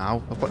wake up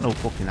now. I've got no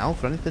fucking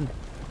health or anything.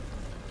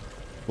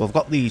 Well, I've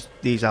got these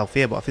health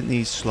here, but I think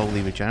these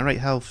slowly regenerate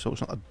health, so it's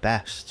not the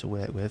best to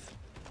work with.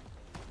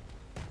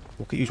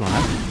 We'll get use one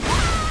of them.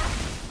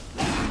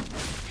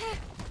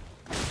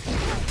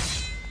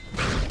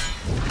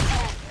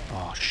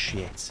 Oh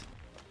shit.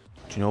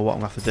 Do you know what I'm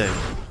gonna have to do?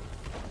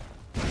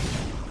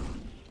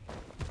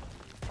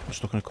 I'm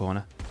stuck in a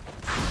corner.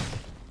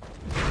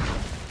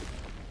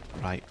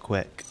 Right,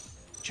 quick.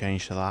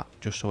 Change to that,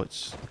 just so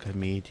it's like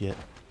immediate.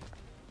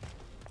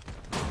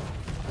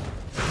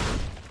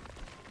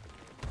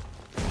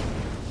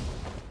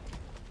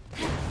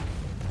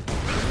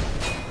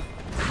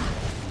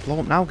 Blow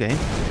up now, game.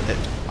 Hit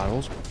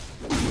barrels.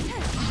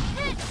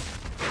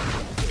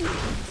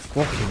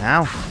 Fucking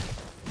hell.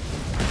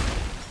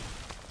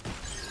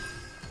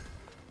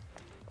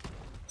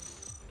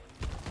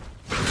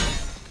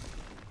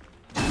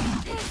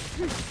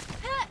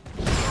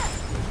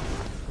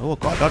 Oh,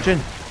 got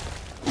dodging.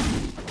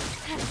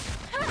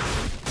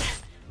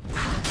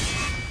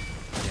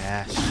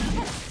 Yes.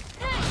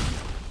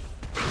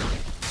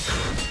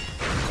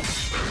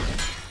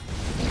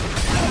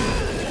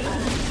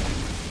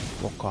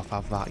 Fuck off,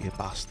 have that, you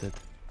bastard.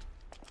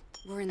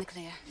 We're in the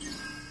clear.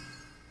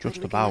 Just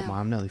about, man.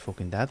 I'm nearly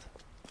fucking dead.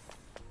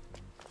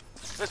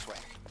 This way.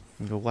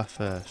 I'm gonna go left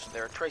first.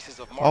 There are traces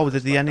of Oh,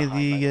 markers did left any of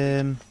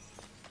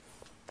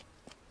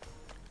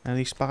behind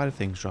the spider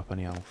things drop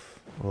any health?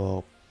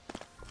 Or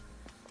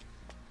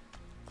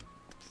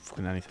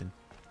fucking anything?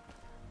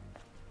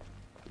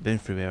 Been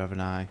through here,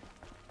 haven't I?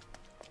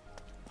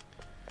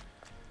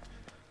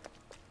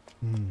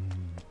 I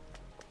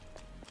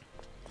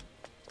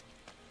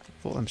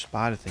thought them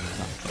spider things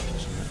might drop or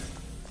something.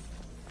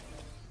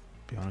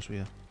 Be honest with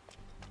you.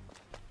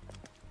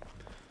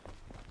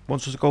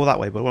 Wants us to go that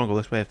way, but I want to go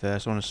this way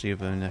first. I want to see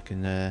if I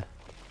can.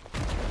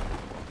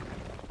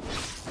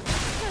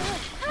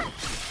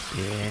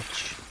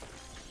 Bitch.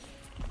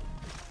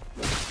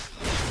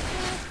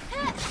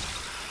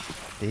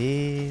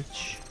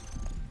 Bitch.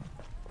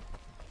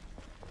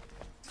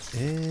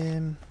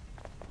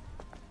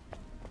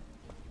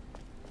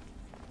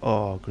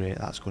 Oh, great.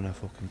 That's gonna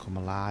fucking come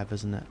alive,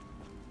 isn't it?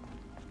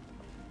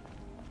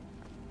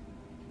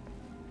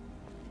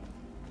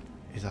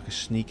 It's like a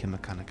sneaking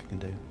mechanic I can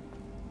do.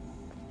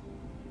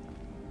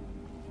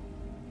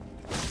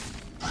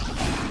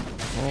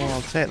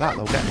 I'll take that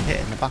though, getting a hit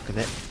in the back of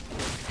it.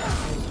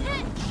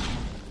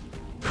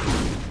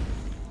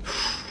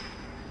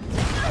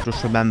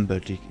 Just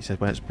remembered, he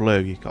said when it's blue,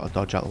 you've got to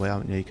dodge out the way,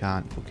 haven't you? You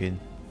can't fucking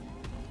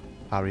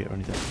parry it or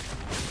anything.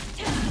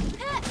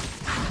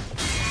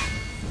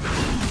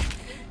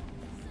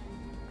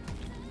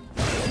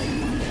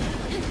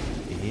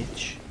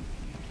 Bitch.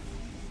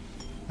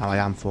 Now I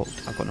am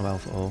fucked. I've got no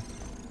health at all.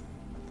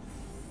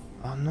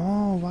 Oh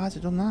no, why has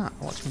it done that?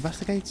 I want to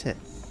investigate it.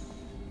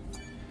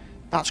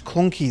 That's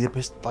clunky.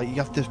 Like, you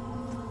have to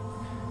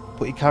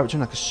put your character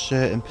in like a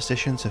certain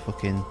position to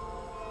fucking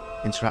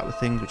interact with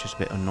things, which is a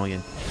bit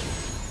annoying.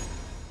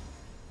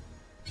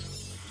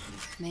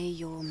 May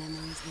your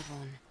memories live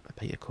on. A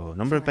beta core.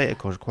 Number of beta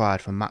cores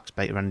required for max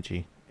beta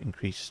energy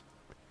increase.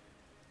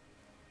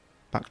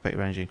 Max beta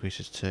energy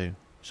increases 2.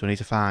 So we need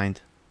to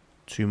find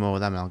 2 more of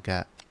them and I'll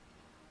get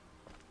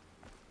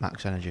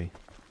max energy.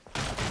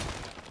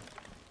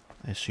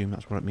 I assume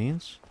that's what it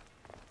means.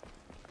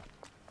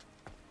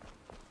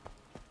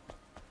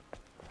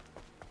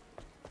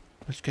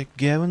 Let's get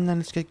going then,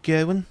 let's get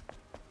going.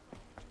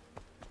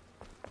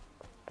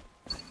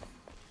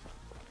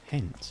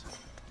 Hint?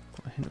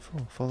 What a hint for?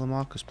 Follow the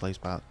markers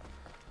placed back.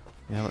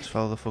 Yeah, let's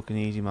follow the fucking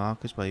easy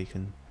markers where you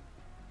can...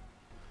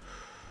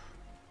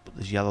 But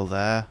there's yellow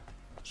there.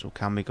 So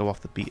can we go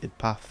off the beaten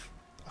path?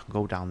 I can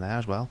go down there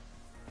as well.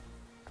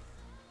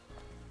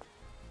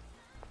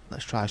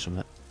 Let's try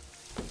something.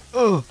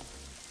 Oh!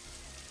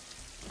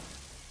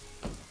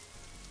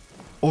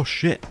 Oh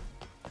shit!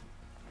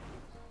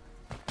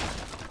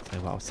 Tell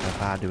you what, I was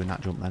terrified doing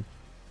that jump then.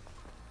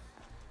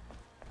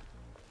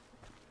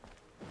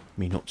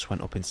 Me nuts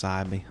went up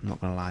inside me, I'm not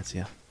gonna lie to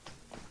you.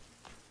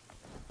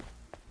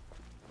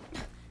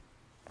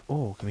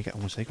 Oh, can we get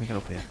one second? Can we get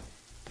up here?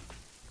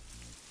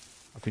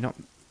 Have we not...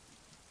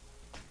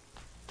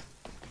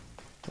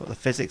 What the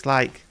physics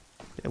like?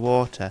 Bit of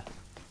water.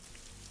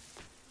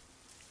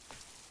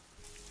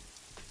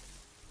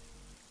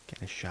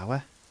 Get a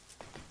shower.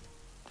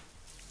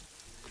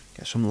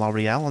 Get some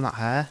L'Oreal on that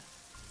hair.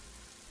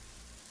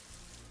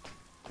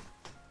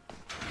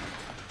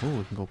 Oh,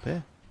 we can go up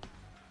here.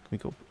 Can we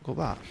go up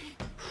that?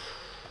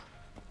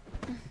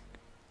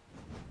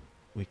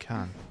 We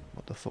can.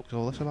 What the fuck's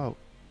all this about?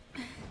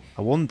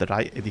 I wonder,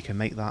 right, if you can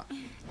make that.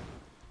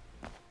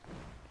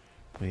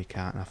 Well, you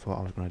can't. I thought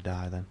I was going to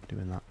die then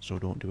doing that, so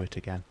don't do it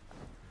again.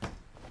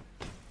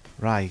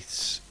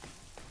 Right.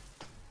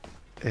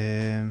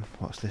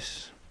 What's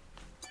this?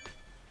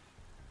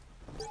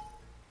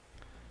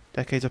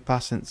 Decades have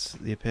passed since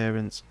the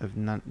appearance of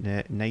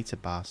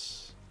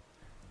Natabas,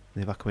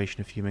 the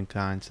evacuation of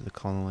humankind to the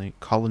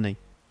colony.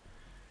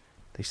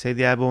 They say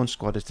the airborne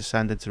squad has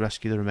descended to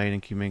rescue the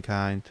remaining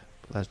humankind,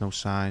 but there's no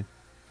sign.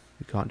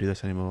 We can't do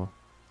this anymore.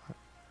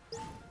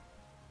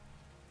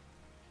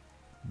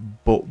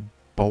 But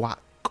Boak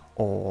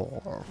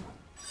or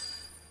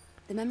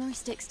The memory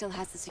stick still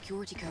has the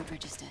security code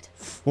registered.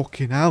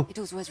 fucking hell. It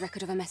also has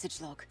record of a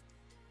message log.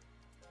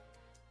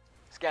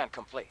 Scan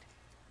complete.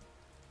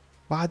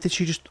 Why did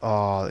she just...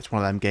 Oh, it's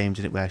one of them games,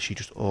 isn't it, where she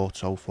just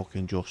auto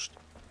fucking just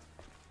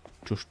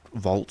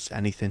vaults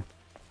anything.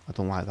 I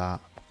don't like that.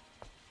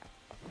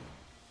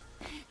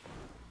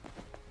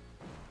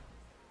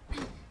 A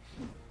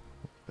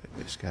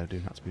bit scared of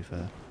doing that, to be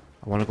fair.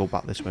 I want to go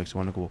back this way because I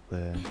want to go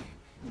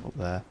up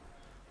there.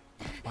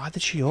 Why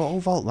did she auto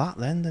vault that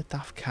then, the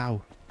daft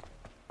cow?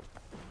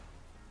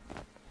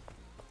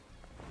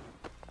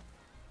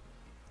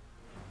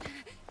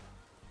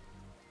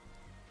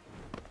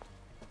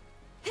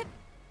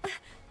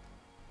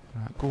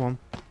 Right, go on.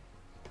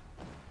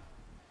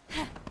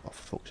 Oh,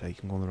 for fuck's sake,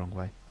 I'm going the wrong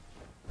way.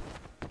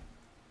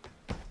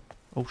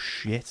 Oh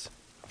shit.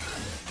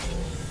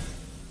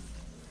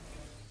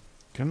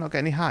 Can I not get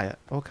any higher?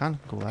 Oh, I can.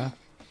 Go there.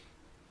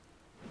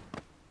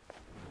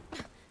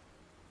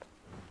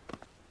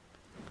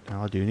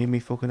 Now I do need me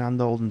fucking hand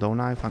holding, don't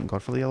I? Thank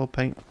God for the yellow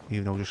paint,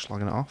 even though I'm just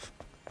slagging it off.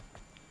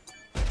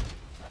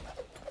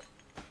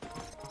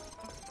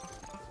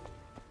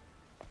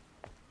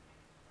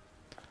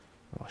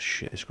 Oh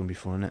shit, it's gonna be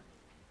fun, isn't it?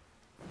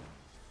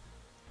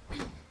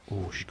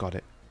 Oh, she got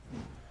it.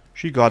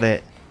 She got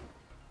it.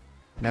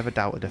 Never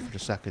doubted her for a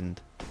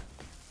second. I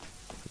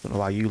don't know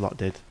why you lot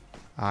did.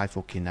 I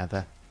fucking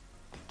never.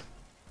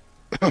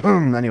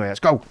 Anyway, let's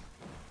go.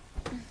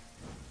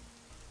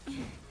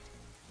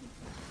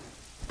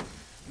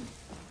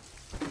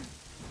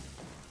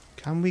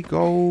 Can we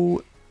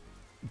go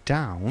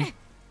down?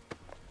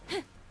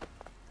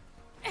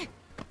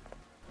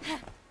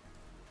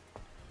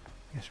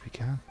 Yes, we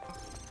can.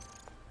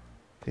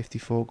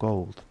 54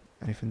 gold.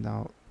 Anything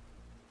down?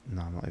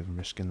 No, I'm not even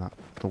risking that.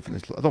 I don't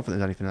think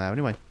there's anything there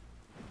anyway.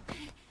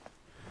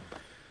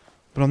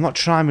 But I'm not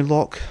trying my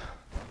luck.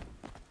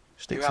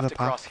 Stick You to have the to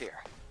cross path.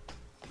 here.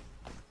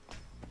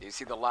 Do you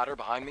see the ladder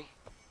behind me?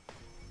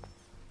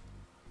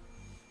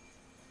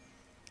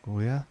 Oh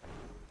yeah.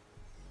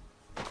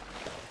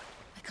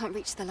 I can't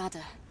reach the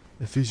ladder.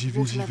 The fizzy,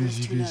 Water fizzy, level is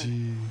fizzy, too low.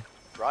 fizzy.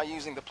 Try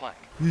using the plank.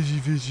 Fizzy,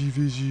 fizzy,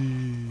 fizzy.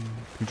 Can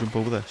we jump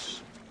over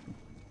this?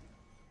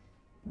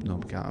 No,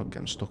 we can't. I'll get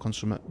him stuck on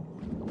something.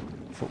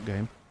 Fuck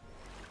game.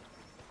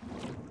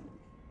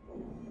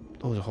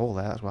 Oh, there's a hole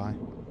there, that's why.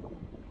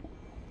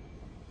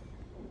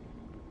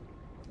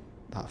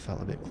 That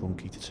felt a bit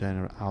clunky to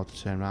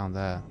turn around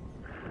there.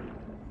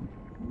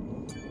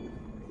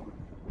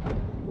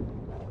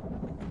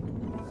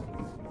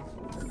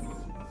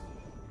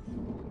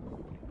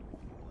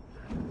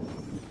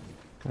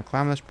 Can I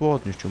climb this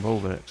board and just jump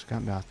over it? Because I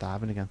can't be out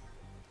diving again.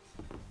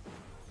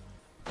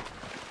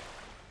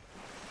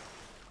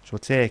 So I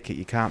take it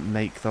you can't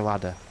make the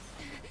ladder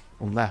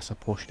unless I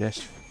push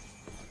this.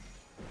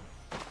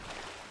 Can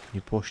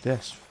you push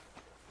this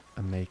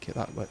and make it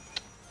that way?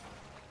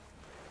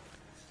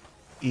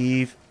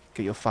 Eve,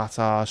 get your fat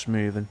arse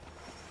moving.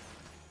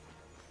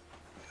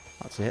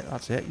 That's it,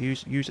 that's it.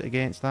 Use it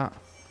against that.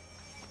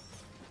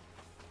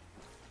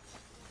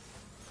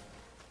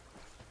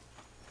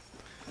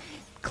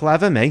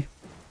 Clever me.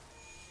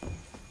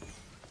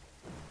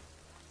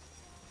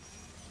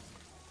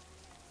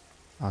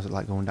 How's it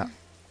like going down?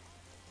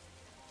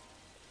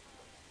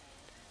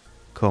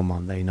 Come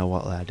on, they know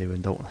what they're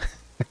doing, don't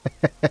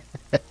they?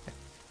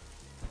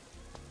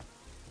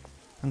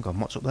 Hang on,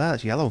 what's up there?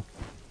 It's yellow.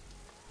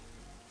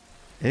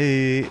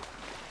 Hey,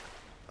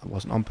 that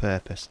wasn't on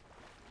purpose.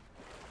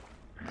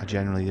 I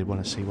generally did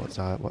want to see what's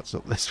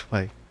up this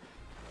way.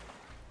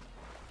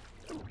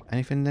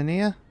 Anything in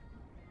here?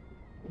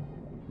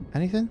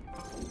 Anything?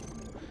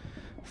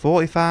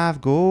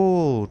 45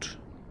 gold.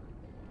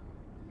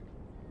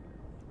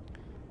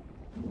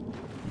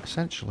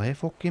 Essentially,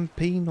 fucking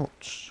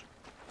peanuts.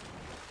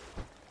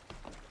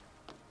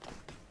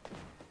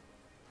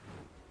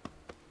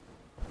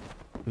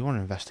 We want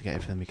to investigate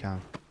everything we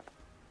can.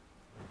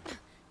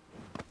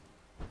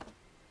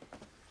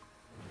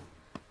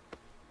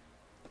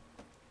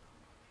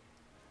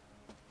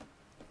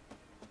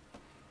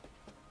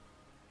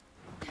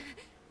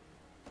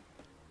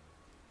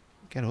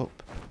 Get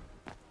up.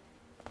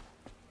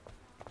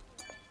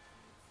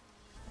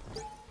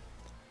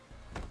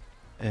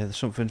 There's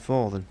something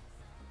falling.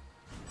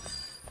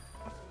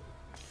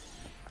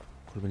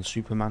 Could have been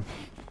Superman.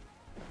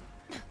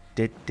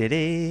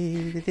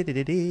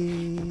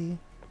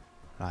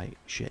 Right,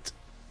 shit.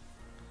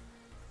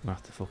 I'm gonna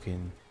have to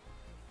fucking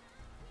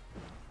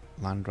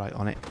land right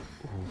on it.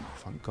 Oh,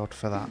 thank God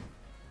for that.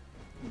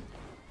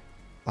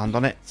 Land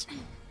on it.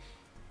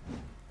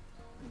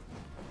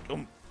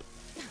 Jump.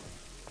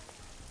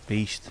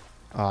 Beast.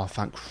 Oh,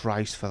 thank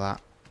Christ for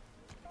that.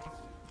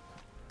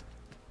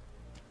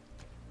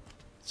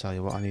 Tell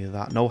you what, I needed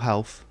that. No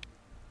health.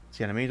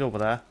 See enemies over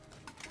there.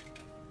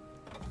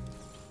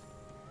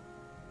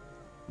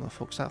 What the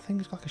fuck's that thing?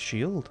 It's like a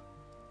shield.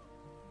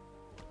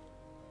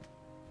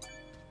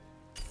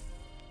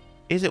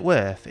 Is it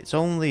worth? It's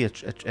only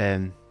with it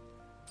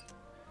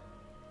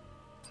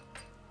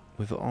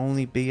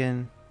only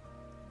being.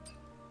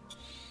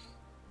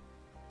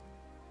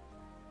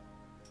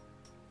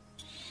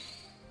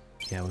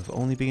 Yeah, with it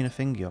only being a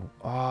thing, yo.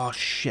 Oh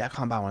shit! I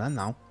can't buy one of them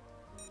now.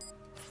 I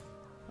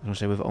was gonna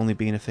say with it only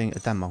being a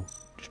demo.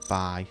 Just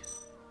buy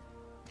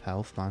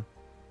health, man.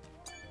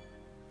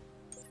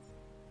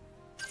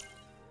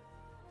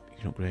 You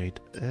can upgrade.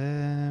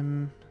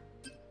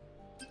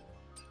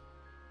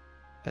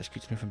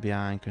 Executing from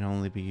behind can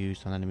only be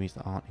used on enemies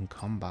that aren't in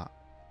combat.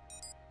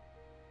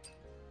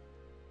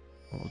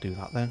 We'll do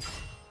that then.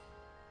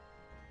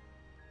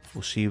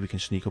 We'll see if we can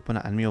sneak up on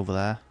that enemy over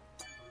there.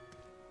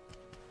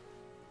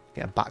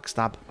 Get a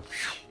backstab.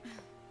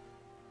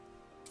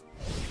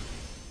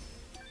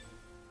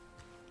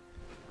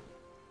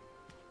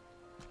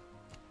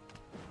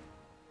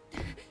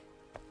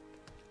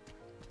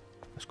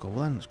 Let's go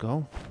then, let's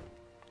go.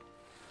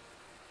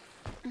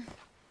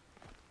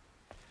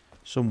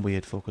 Some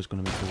weird fucker's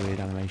gonna make a weird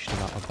animation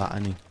of that,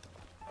 isn't he?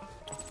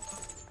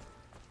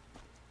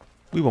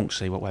 We won't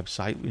say what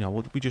website, you know,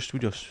 we just, you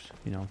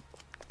know,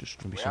 just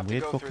gonna be some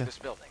weird fucker. Through this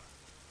building.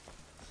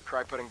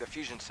 Try putting the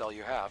fusion cell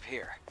you have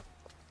here.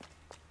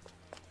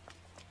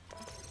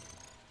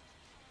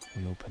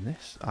 We open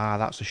this. Ah,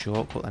 that's a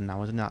shortcut then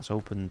now, isn't it? That's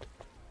opened.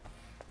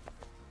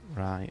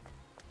 Right.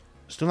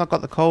 Still not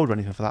got the code or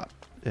anything for that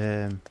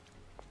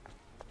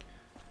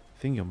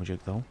thingamajig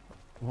though.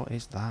 What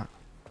is that?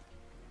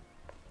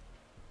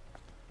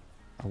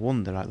 I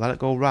wonder, right, let it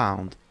go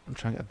round and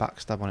try and get a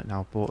backstab on it now.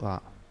 I've bought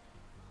that.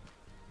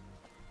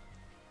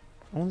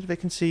 I wonder if they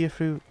can see you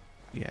through.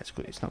 Yeah, it's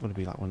good. It's not going to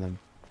be like one of them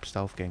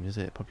stealth games, is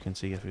it? It probably can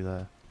see you through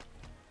there.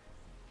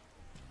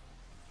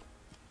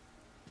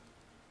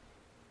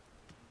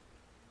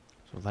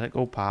 So let it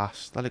go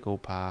past. Let it go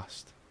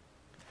past.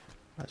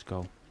 Let's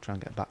go. Try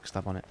and get a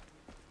backstab on it.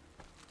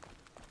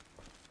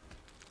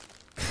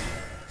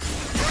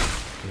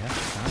 Yeah,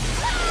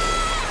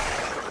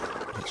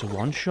 it's a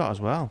one shot as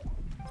well.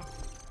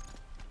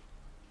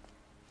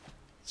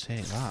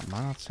 Take that,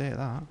 man. I'll take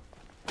that.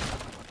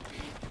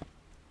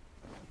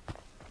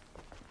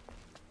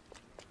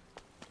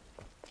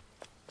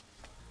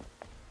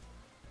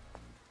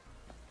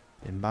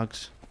 Bin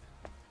bags.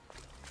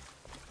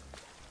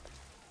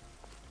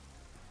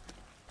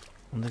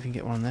 Wonder if you can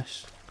get one on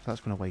this.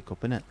 That's going to wake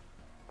up, innit?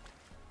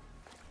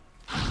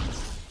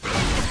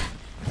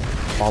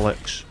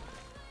 Bollocks.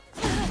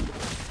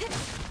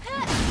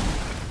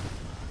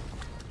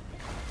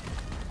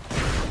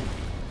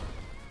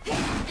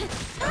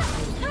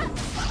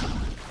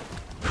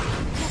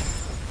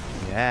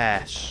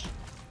 Yes.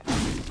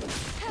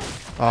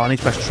 Oh, I need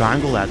to press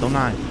triangle there, don't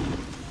I?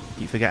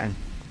 Keep forgetting.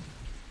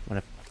 When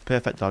a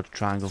perfect dodge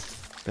triangle.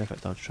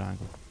 Perfect dodge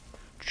triangle.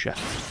 Check.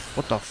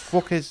 What the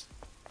fuck is...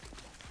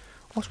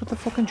 What's with the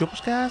fucking jump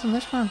scares in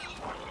this, man?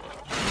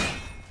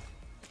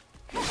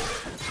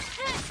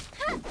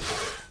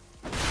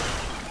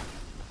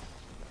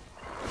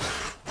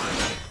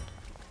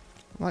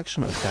 Like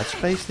some of Dead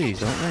Space, these,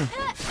 don't they?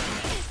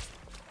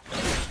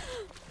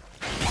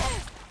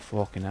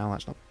 Fucking hell,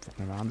 that's not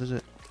fucking around, is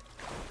it?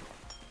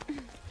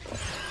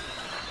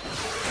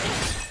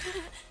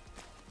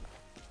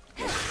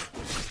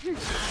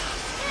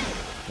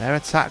 Their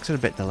attacks are a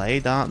bit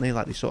delayed, aren't they?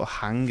 Like they sort of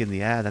hang in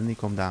the air, then they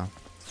come down.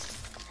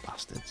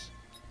 Bastards.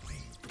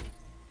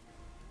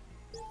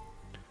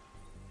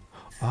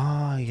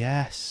 Ah,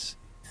 yes.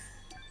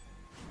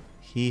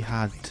 He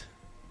had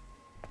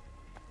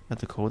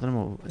the code on him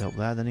up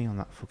there, didn't he? On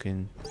that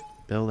fucking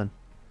building.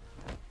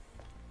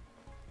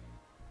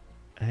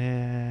 Do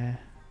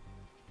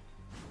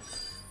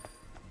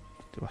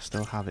I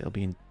still have it? It'll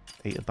be in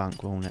Data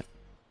Bank, won't it?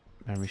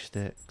 Memory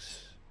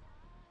sticks.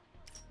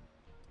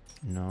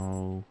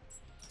 No.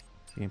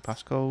 Game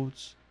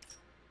passcodes.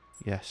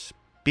 Yes.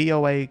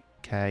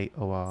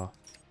 BOAKOR.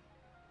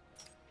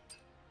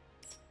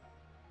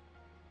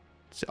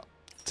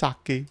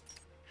 Tacky.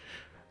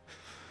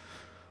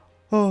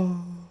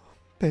 Oh,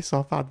 piss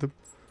off, Adam.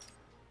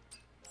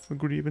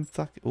 Grieving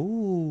tacky.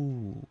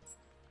 Ooh.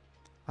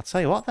 I'll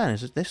tell you what then,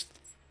 is this...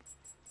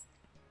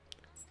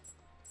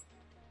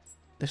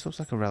 This looks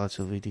like a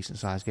relatively decent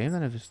sized game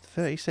then. If it's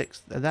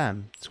 36 of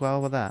them,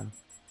 12 of them,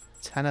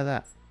 10 of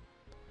them.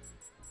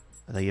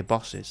 Are they your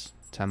bosses?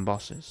 10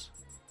 bosses.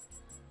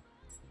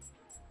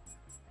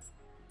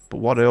 But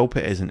what I hope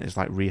it isn't is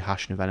like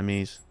rehashing of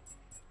enemies.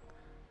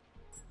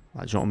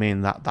 Like, do you know what I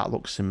mean? That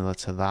looks similar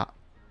to that.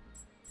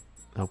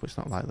 I hope it's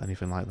not like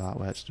anything like that,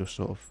 where it's just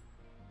sort of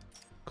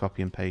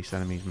copy and paste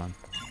enemies, man.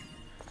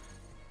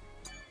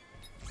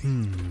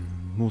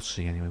 We'll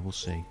see anyway, we'll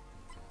see.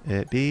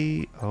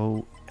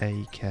 BOAKOR,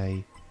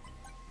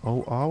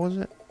 was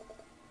it?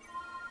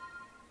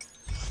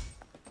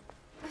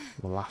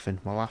 We're laughing,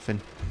 we're laughing.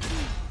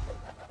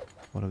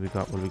 What have we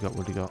got? What have we got?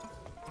 What have we got?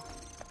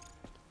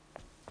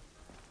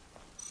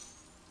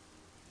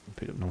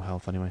 Pick up no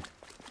health anyway.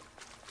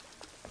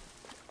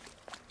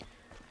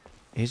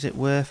 Is it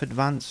worth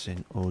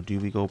advancing, or do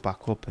we go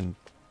back up and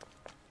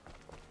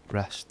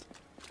rest?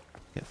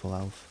 Get full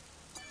health.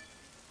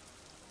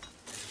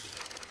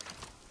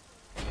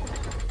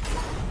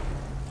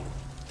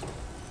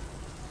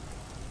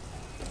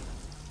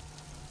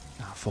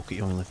 Ah, fuck it,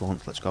 you only live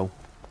once, let's go.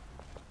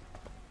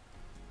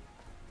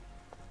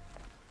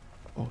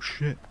 Oh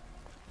shit.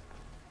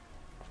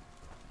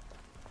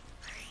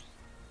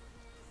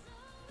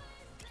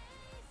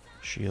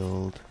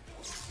 Shield.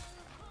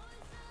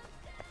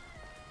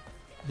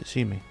 Does it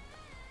see me?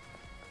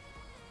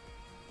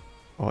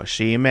 Oh, it's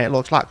seeing me. It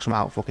looks like some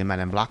out fucking Men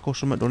in Black or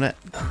something, doesn't it?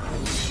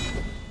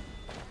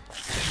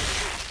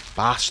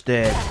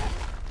 Bastard.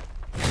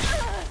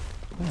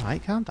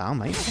 Alright, calm down,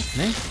 mate. Fuck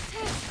me.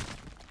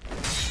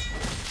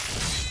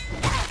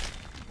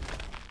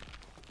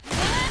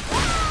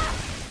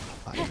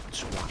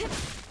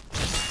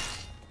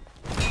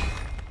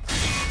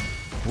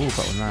 Ooh,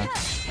 got one there.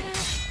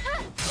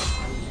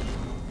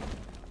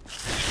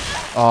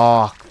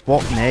 Oh,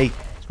 fuck me.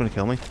 It's going to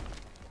kill me.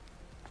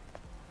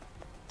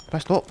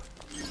 Pressed up.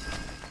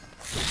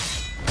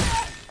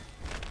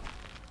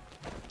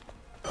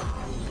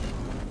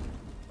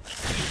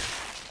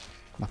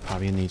 My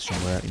parry needs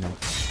some work, you know.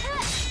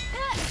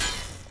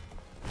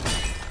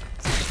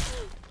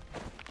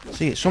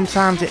 See,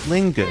 sometimes it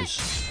lingers.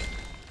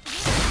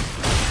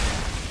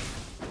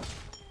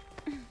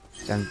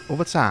 Then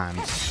other times,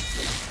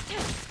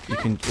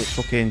 it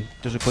fucking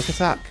does a quick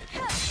attack.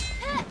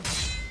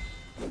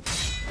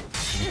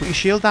 Put your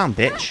shield down,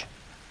 bitch.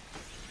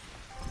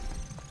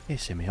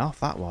 Pissing me off,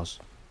 that was.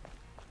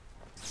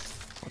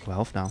 Got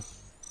 12 now.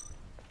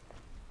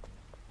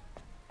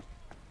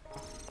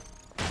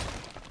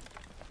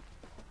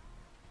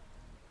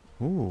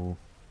 Ooh.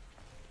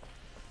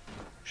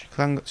 She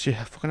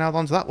fucking held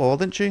onto that wall,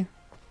 didn't she?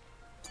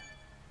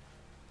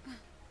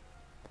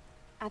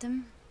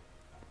 Adam,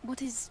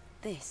 what is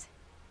this?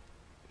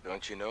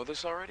 Don't you know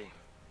this already?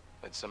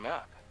 It's a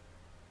map.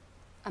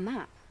 A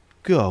map?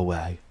 Go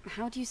away.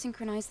 How do you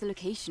synchronize the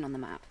location on the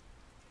map?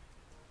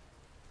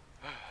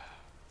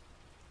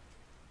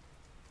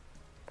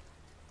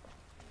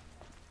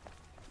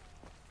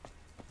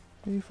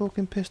 Are you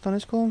fucking pissed on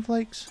his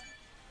cornflakes?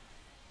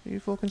 Are you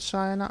fucking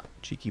sighing that?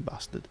 Cheeky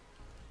bastard.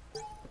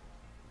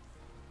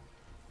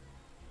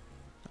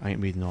 I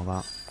ain't reading all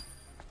that.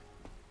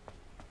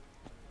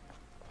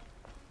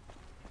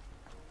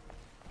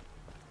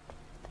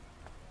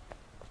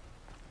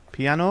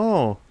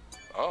 Piano!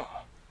 Oh.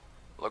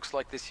 Looks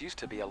like this used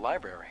to be a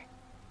library.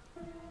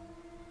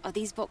 Are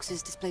these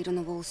boxes displayed on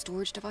the wall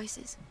storage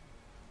devices?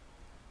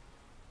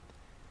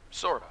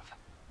 Sort of.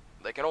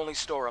 They can only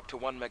store up to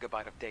 1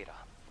 megabyte of data.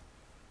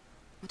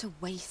 What a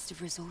waste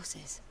of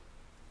resources.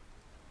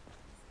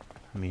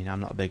 I mean, I'm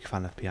not a big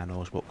fan of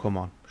pianos, but come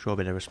on, show a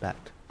bit of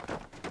respect.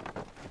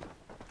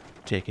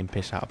 Taking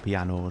piss out of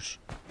pianos.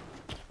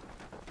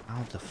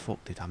 How the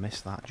fuck did I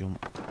miss that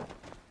jump?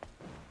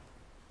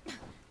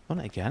 Done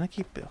it again, I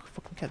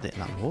fucking kept hitting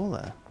that wall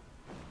there.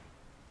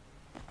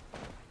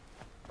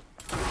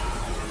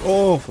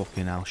 Oh,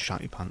 fucking hell,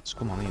 shut your pants.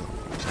 Come on, you.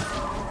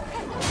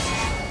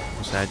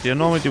 I said, do you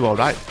normally do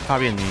alright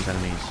parrying these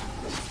enemies?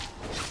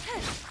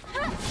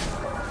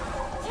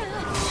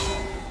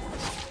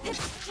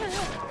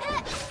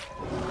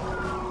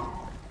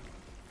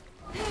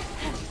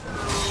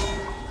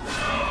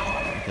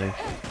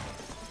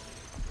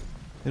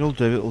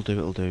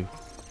 It'll do.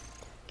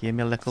 Give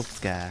me a little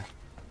scare.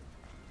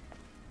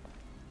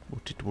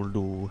 What it will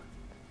do.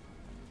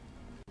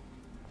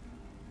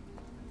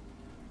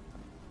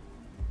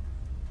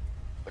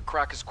 The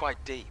crack is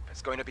quite deep.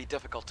 It's going to be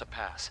difficult to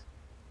pass.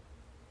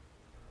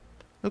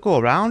 We'll go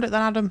around it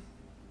then, Adam.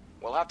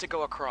 We'll have to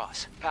go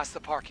across, past the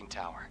parking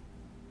tower.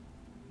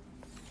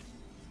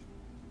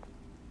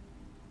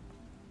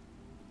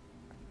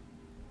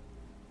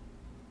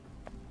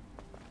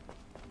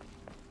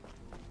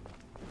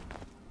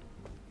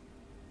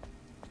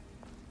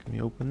 Can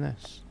we open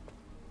this?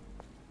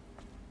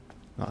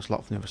 That's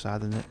locked from the other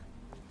side, isn't it?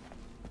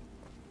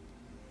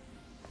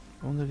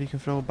 I wonder if you can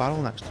throw a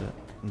barrel next to it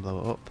and blow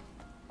it up.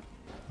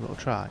 A little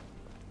try.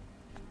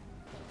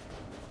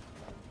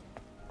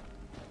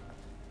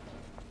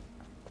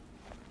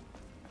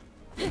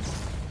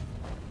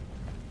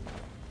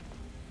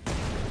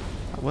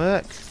 That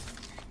work?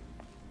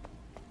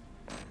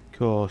 Of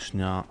course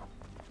not.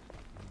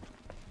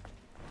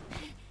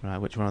 Right,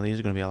 which one of these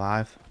are going to be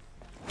alive?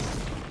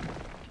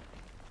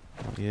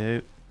 Not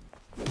you.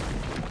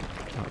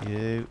 Not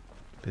you.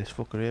 This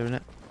fucker here,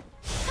 innit?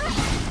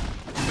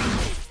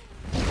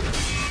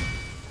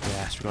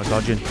 Yes, we got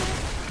dodging.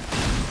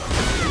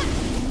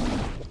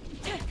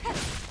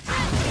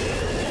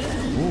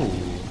 Ooh.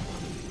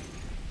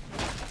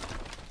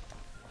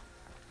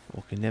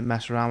 Fucking didn't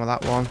mess around with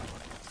that one.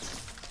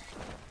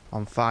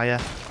 On fire.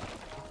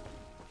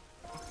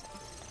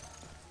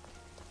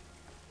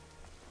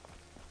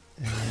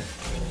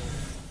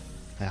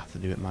 I have to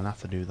do it, man. I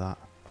have to do that.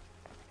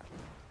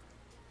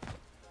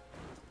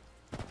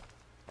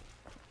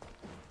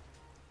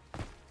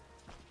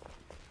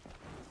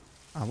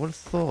 I would have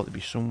thought there'd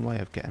be some way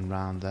of getting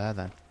round there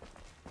then.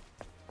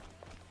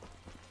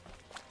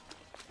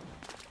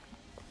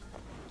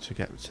 To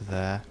get to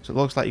there. So it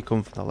looks like you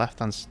come from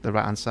the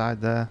right hand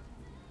side there.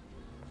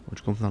 Would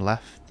you come from the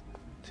left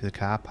to the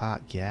car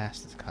park?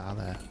 Yes, there's a car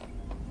there.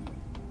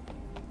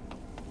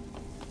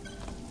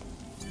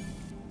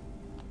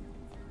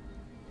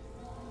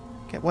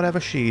 Get whatever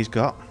she's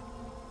got.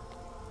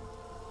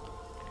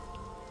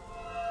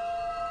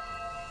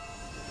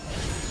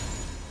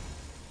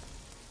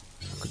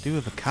 Could do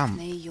with a camp.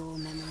 May your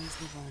memories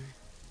live on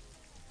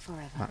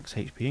forever. Max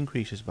HP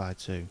increases by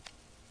 2.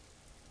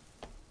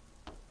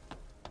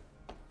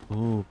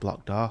 Ooh,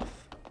 blocked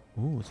off.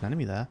 Ooh, there's an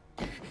enemy there.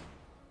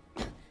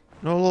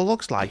 No, it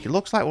looks like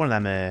one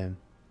of them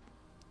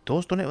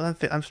does, doesn't it? With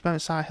them I'm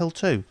spent Silent Hill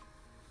 2.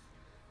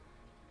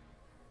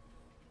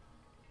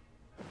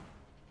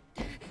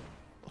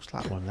 Looks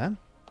like one of them.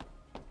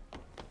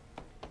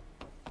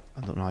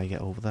 I don't know how you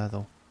get over there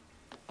though.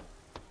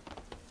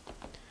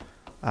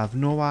 I have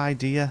no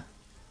idea.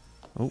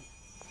 Oh.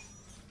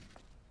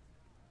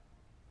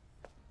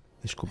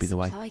 This could be the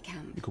way.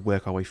 Camp. We could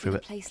work our way through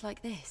it. A place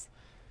like this.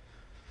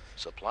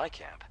 Supply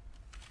camp?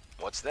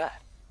 What's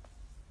that?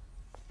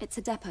 It's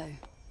a depot,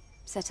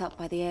 set up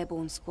by the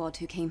airborne squad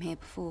who came here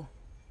before.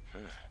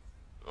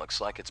 Looks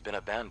like it's been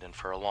abandoned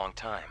for a long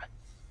time.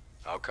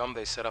 How come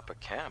they set up a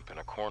camp in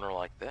a corner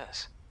like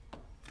this?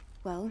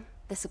 Well,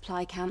 the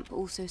supply camp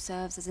also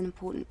serves as an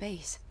important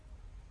base.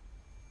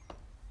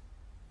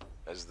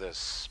 Is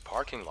this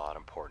parking lot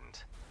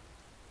important?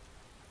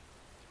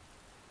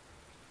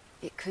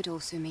 It could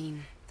also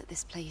mean that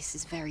this place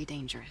is very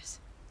dangerous.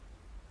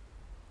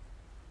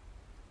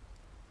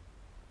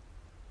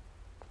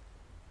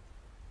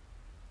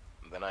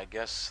 Then I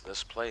guess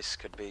this place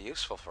could be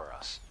useful for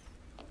us.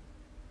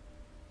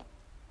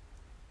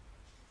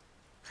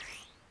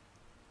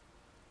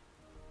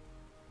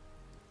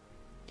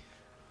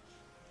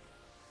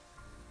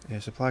 Yeah,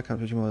 supply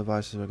camps, mobile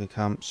devices, regular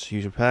camps,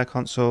 use repair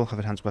console, have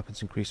enhanced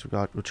weapons, increase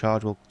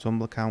rechargeable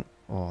tumble count.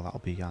 Oh, that'll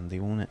be handy,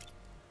 won't it?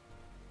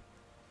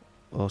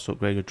 Also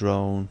upgrade a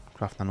drone,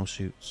 craft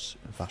nanosuits,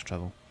 and fast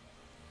travel.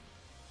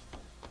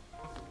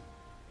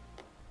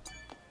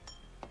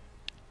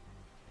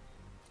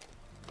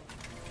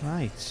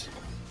 Right.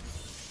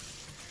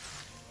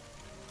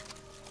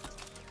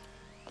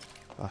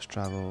 Fast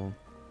travel.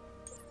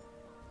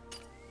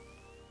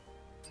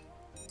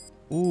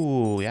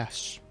 Ooh,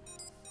 yes.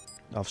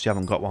 Obviously I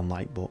haven't got one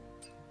like, but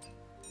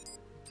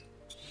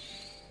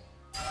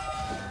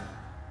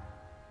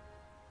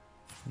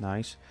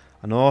Nice.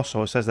 And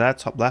also, it says there,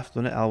 top left,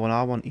 doesn't it?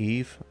 L1R1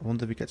 Eve. I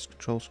wonder if he gets to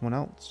control someone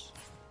else.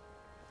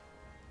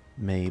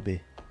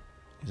 Maybe.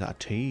 Is that a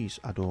tease?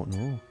 I don't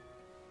know.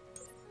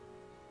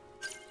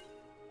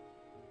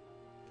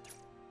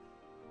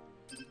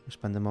 We're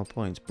spending more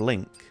points.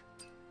 Blink.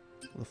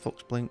 What the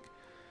fuck's Blink?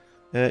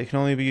 It can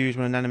only be used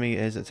when an enemy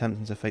is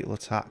attempting a fatal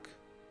attack.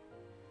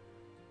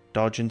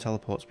 Dodging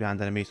teleports behind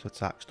enemies to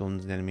attack,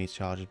 stuns, and enemies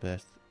charges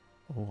burst.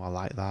 Oh, I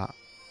like that.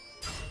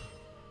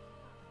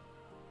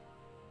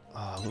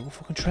 Oh, a little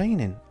fucking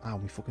training. Ow,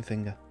 my fucking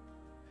finger.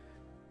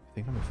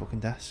 Finger on my fucking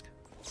desk.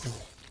 Oh.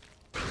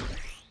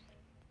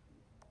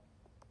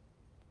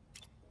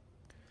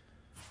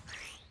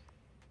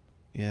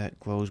 Yeah, it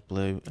glows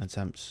blue and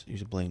attempts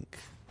use a blink.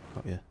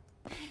 Got you.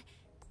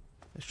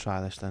 Let's try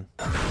this then.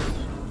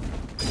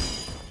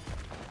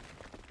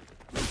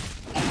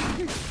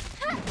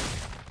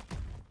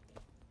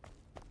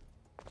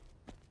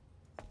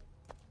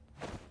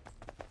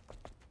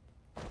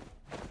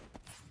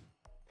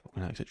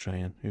 Fucking exit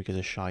training. Who gives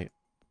a shite?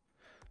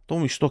 Don't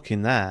want me stuck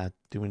in there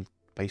doing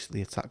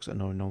basically attacks that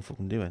no one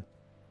fucking doing.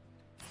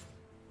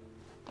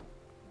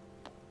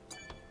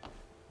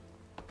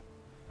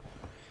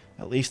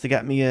 At least to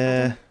get me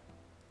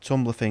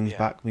tumbler things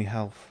back, me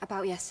health.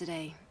 About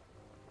yesterday.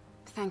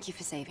 Thank you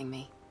for saving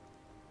me.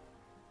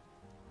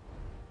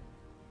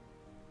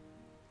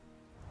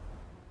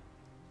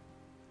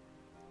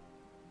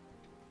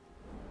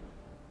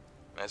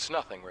 It's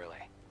nothing, really.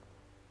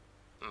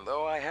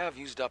 Though I have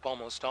used up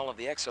almost all of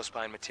the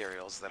exospine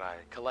materials that I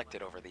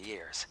collected over the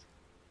years.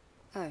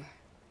 Oh.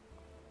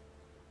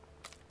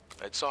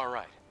 It's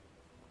alright.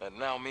 It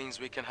now means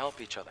we can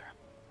help each other.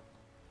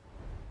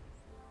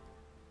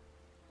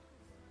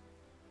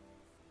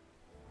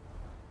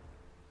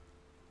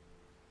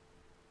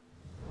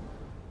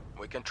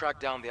 We can track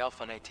down the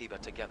Alpha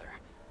Naytiba together.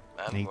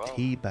 And, well,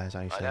 Naytiba, as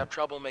I I'd said. have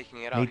trouble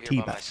making it out here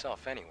Naytiba. by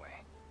myself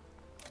anyway.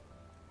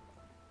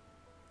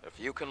 If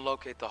you can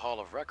locate the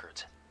Hall of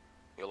Records,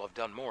 you'll have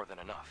done more than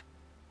enough.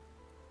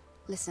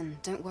 Listen,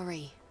 don't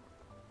worry.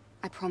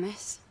 I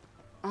promise.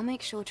 I'll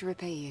make sure to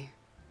repay you.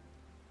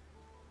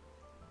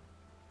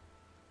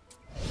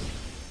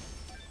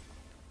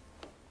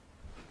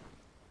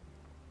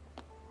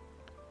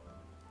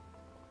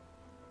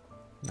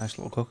 Nice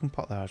little cooking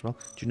pot there as well.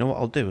 Do you know what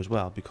I'll do as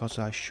well? Because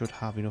I should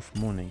have enough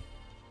money.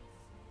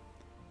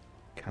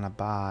 Can I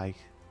buy?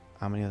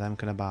 How many of them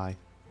can I buy?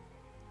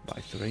 Buy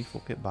 3.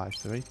 Fuck it, buy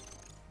 3.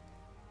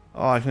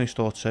 Oh, I can only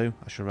store 2.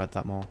 I should have read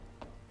that more.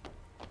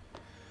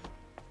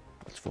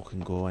 Let's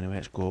fucking go anyway.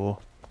 Let's go.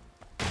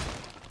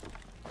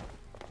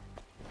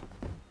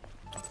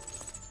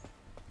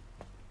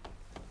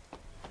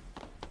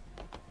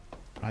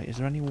 Right, is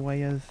there any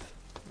way of...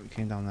 We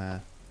came down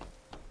there.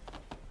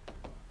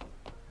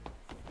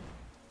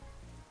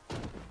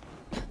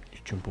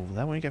 Just jump over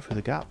there when you get through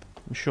the gap.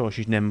 I'm sure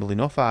she's nimble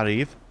enough, our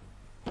Eve.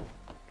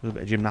 Do a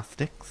bit of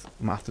gymnastics.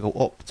 I might have to go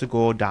up to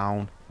go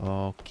down.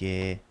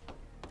 Okay.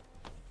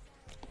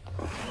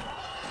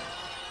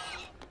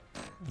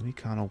 We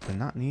can't open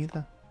that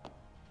neither.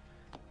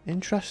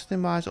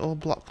 Interesting, why is it all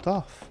blocked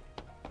off?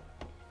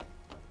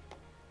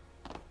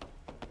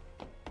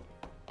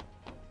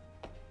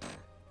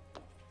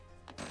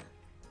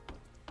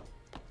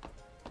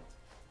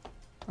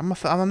 Am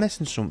I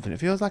missing something? It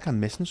feels like I'm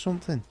missing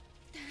something.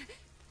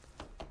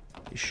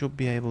 It should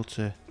be able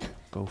to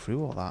go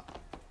through all that.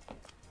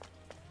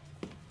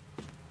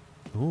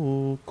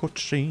 Oh,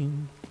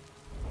 cutscene.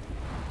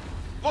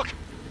 Look!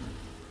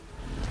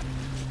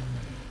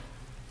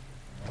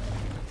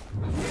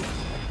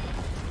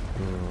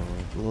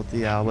 Oh,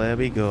 bloody hell, where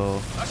we go.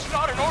 That's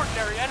not an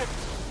ordinary enemy!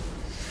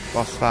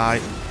 Boss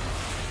fight.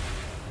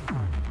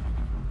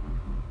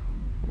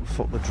 Oh,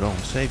 fuck the drone,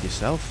 save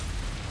yourself.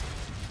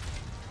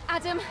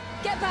 Adam,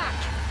 get back!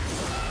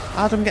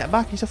 Adam, get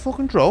back, he's a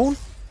fucking drone.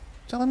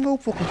 Tell him go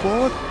fucking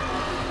forward.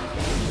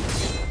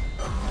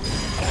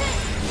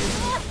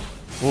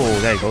 Oh,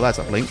 there you go, that's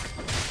a blink.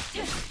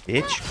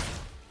 Bitch.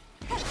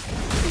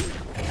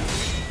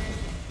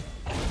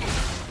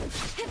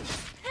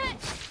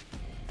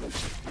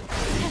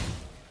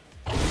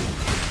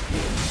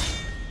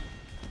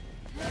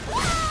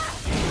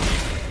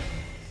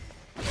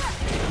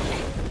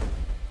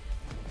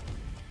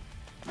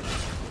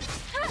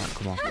 Right,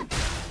 come on.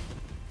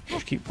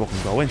 Just keep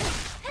fucking going.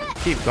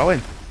 Keep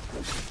going.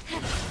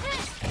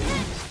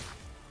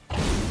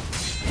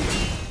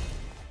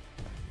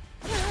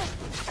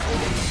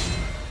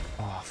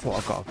 I thought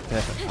I got a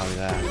perfect parry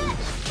there.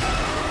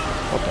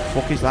 What the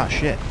fuck is that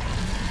shit?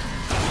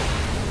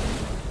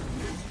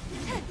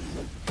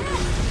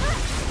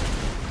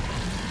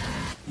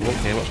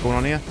 Okay, what's going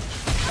on here?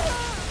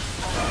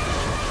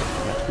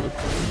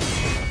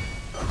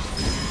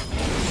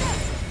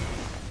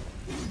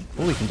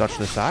 Oh, we can dodge to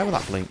the side with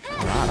that blink.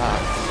 Like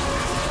that.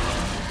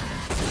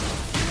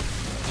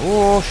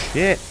 Oh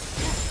shit!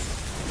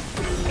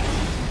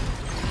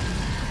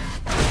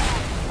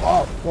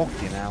 Oh,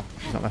 fucking hell.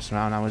 He's not messing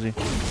around now, is he?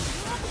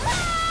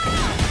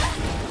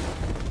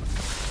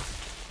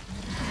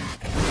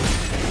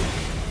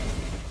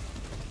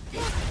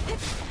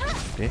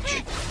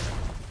 Bitch.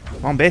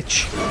 Come on,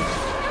 bitch.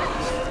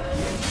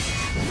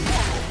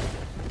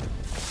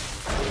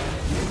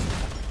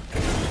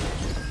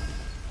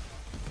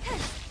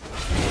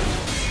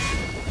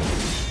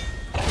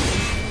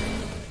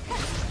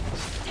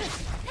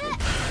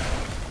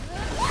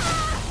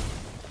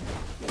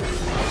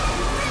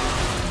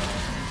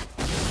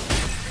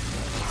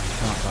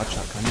 Can't dodge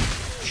that, can you?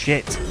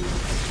 Shit.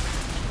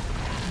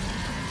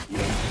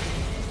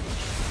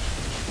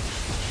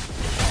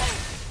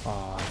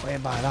 Oh, where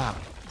by that?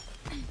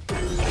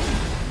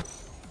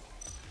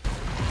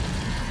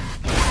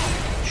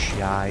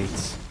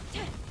 Shite.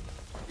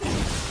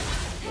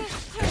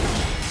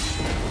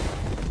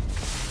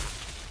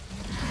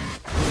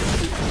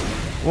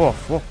 Whoa,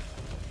 whoa.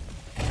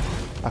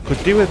 I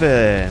could do with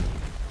a...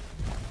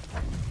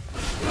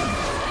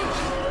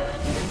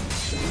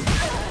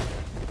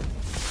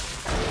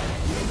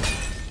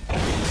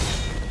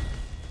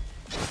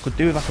 I could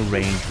do with like a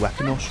ranged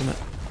weapon or something.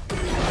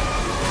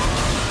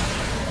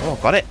 Oh,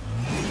 got it.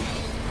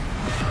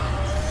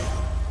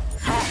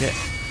 Shit.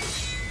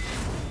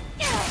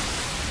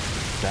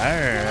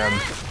 Damn.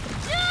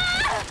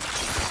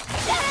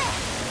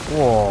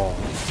 Whoa.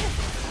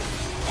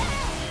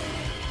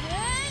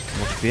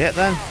 Must be it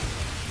then.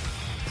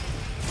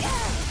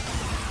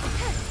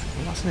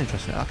 Well, that's an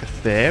interesting, like a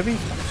fairy.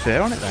 Like a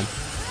fur on it then.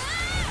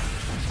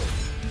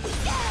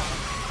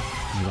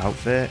 New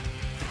outfit.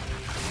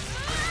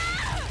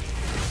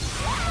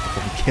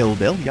 Probably Kill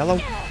Bill, yellow.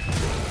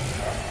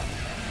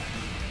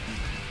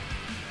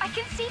 I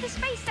can see the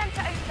space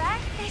center over there.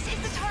 This is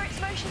the turret's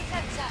motion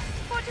sensor.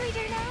 What do we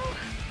do now?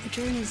 The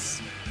drone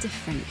is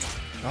different.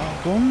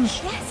 Oh,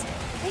 guns. Yes,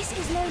 this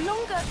is no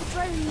longer the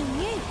drone you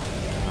knew.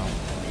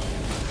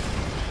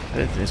 I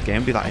didn't think this game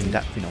would be that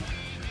in-depth, you know.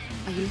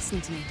 Are you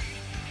listening to me?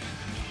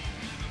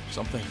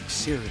 Something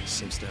serious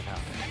seems to have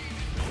happened.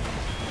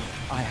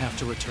 I have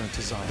to return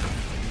to Zion.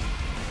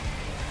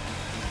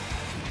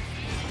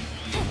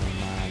 Oh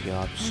my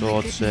god, Oh my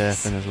sword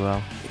goodness. surfing as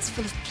well. It's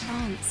full of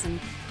plants and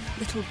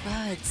little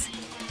birds.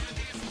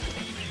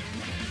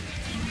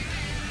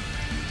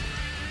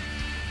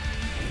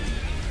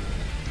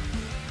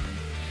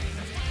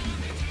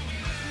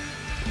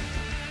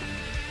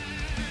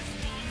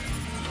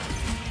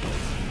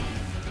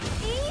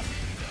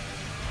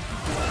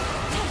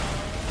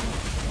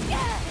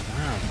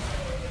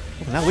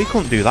 Now we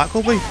couldn't do that,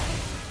 could we?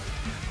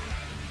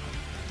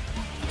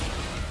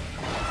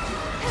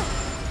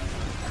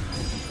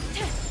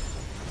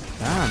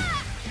 Damn.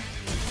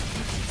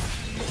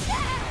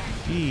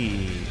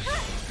 Jeez.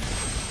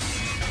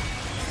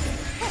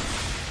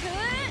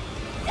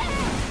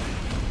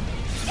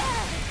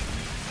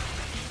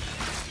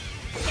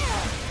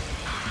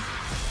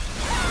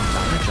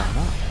 Damage on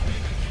that.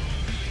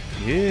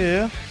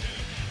 Yeah.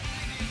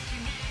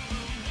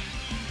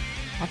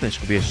 I think this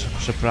could be a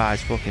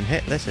surprise fucking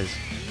hit, this is.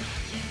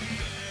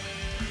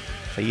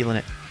 Feeling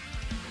it.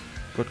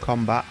 Good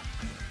combat.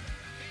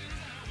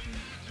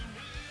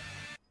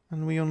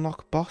 And we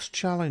unlock boss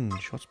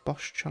challenge. What's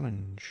boss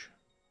challenge?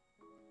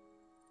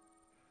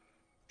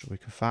 So we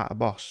can fight a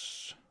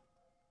boss.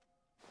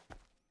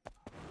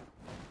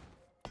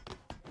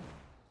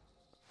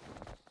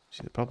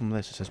 See, the problem with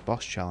this, it says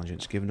boss challenge and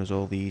it's giving us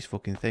all these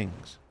fucking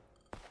things.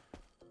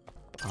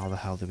 But how the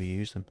hell do we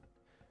use them?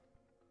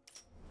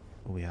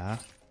 Oh, we are.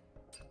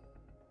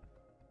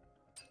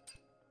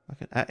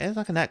 It's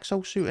like an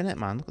exosuit, innit,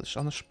 man? Look at this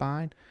on the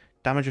spine.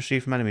 Damage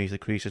received from enemies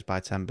decreases by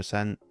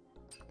 10%.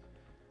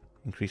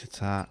 Increase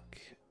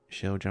attack.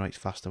 Shield generates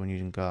faster when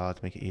using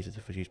guard. Make it easier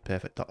to use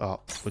perfect.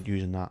 Oh, good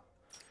using that.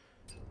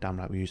 Damn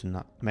right, we're using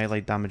that. Melee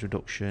damage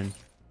reduction.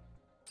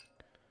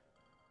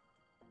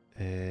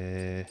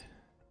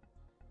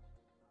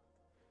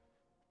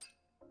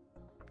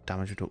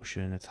 Damage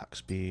reduction, attack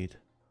speed.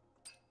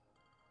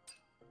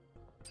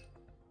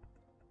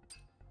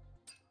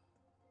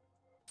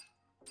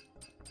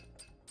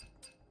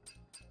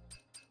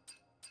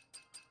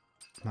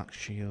 Max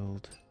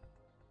shield.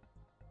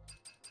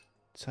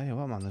 Tell you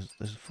what, man,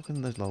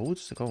 there's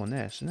loads to go on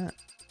this, isn't it?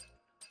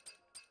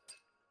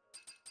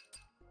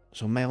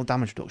 So melee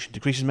damage reduction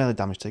decreases melee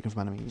damage taken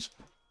from enemies.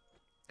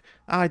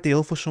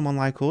 Ideal for someone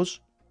like us.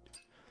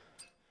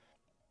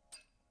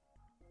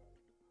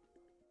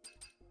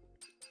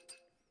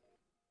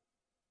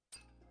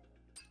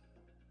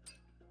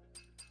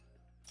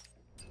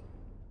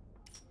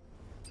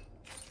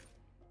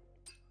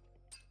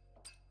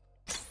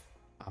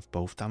 Have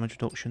both damage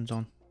reductions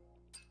on.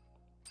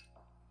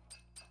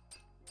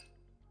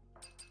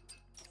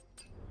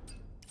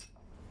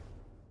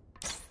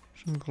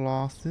 Some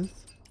glasses.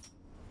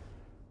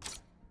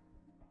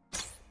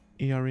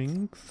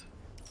 Earrings.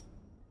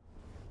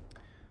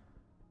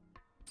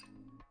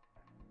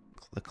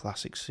 The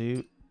classic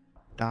suit.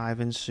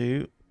 Diving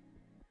suit.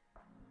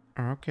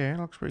 Okay,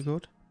 looks pretty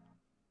good.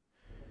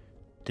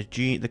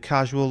 The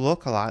casual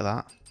look, I like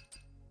that.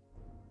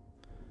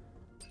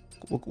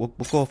 We'll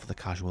go for the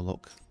casual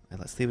look.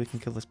 Let's see if we can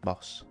kill this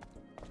boss.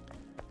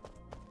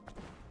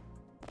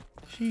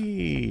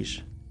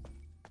 Jeez.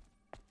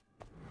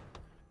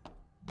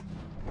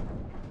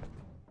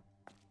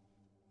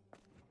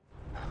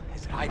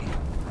 hiding.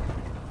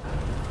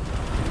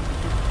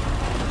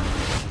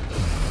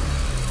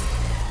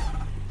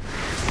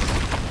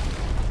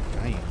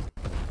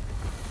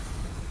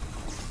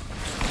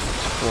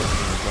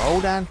 Go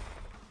then.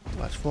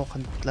 Let's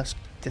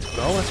just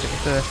go. Let's get the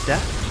first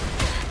death.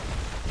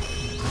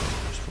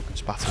 Just fucking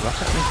spatter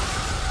rock at me.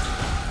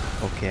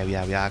 Okay,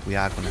 yeah, we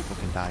are gonna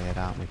fucking die here,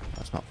 aren't we?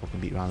 Let's not fucking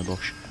beat around the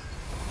bush.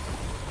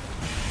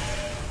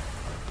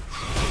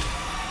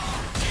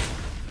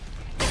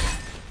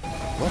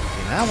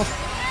 Fucking hell.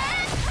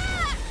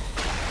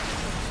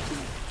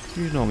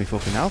 You know me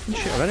fucking health and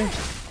shit already.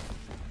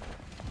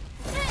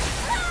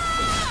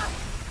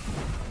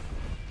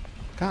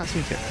 Can't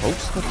seem to get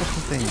close to the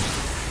fucking thing.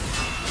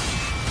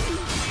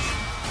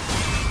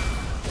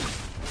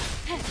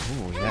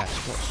 Oh yes,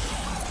 what's...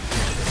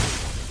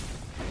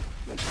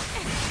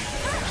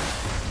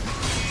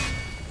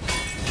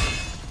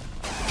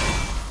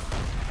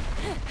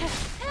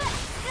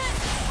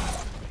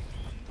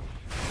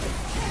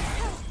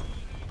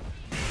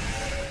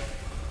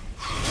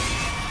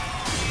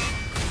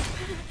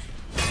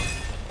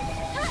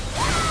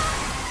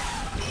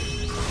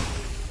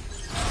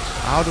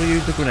 How do you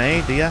use the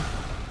grenade, do you?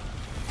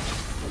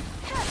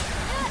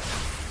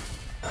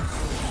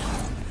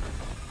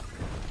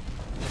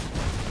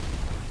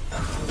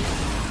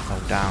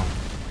 Down.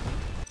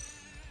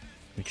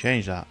 We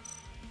change that.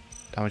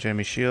 Damage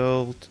enemy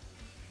shield.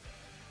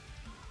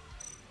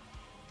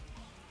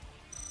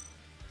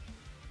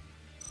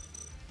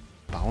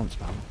 Balance,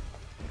 man.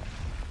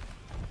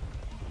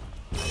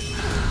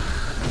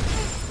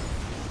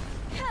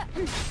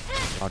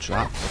 Dodge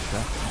that.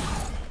 Okay.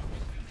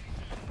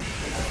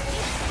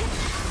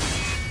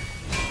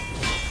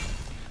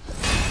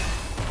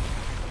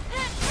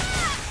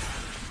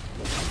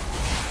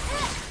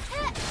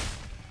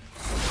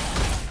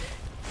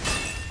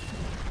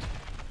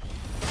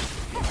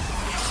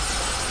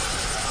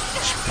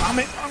 Spam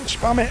it, man,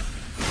 spam it.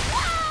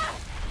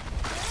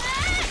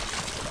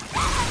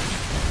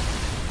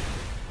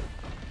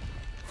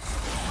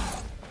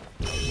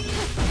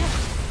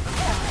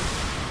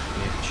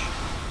 Bitch.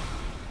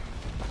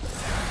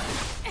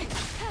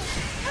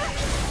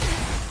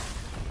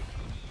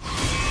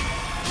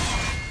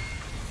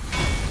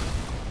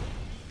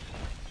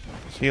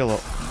 Heal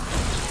up.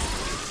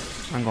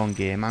 Hang on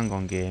game, hang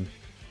on game.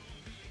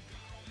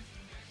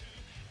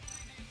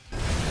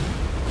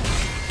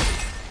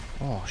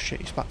 Oh shit,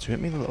 he's back to hit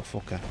me, the little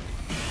fucker.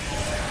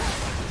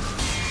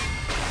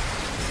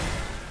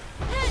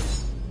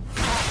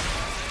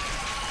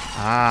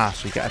 Ah,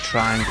 so you get a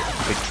triangle,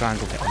 a big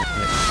triangle getting it,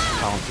 and its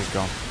balance is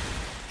gone.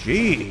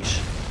 Jeez!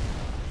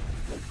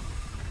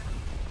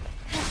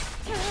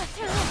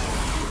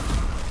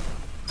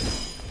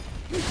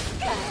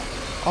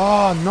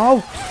 Oh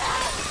no!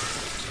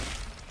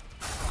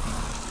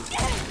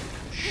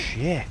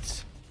 Shit!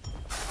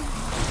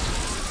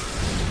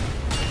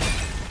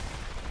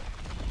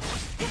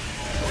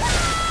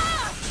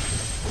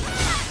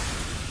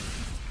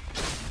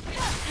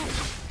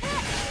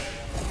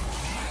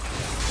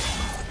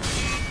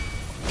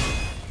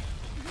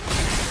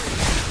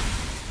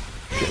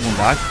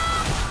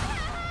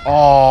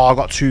 Oh, I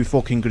got too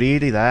fucking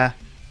greedy there.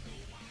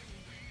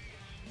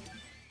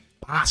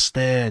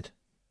 Bastard.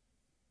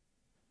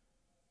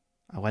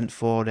 I went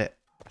for it.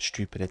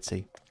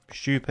 Stupidity.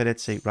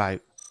 Stupidity.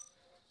 Right.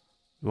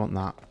 We want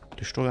that.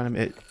 Destroy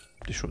enemy.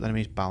 Disrupt the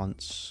enemy's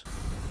balance.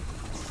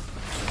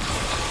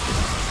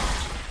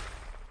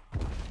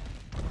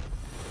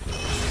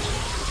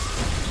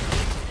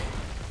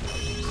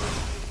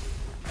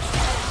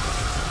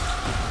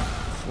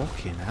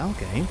 Fucking hell,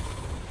 game.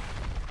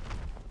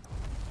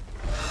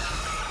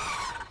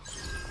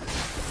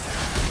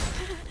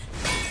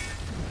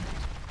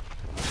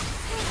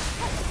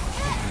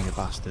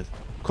 Bastard.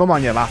 Come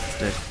on, you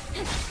bastard.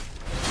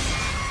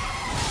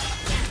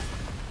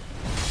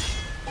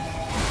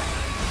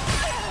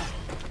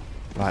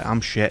 Right, I'm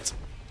shit.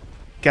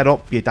 Get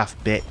up, you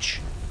daft bitch.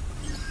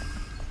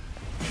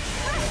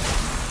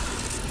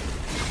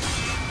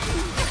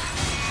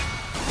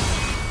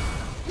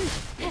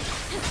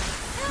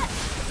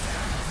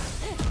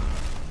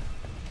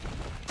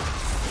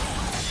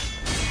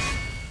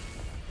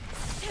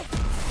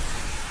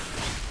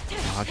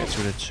 I'll get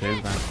rid of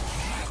two then.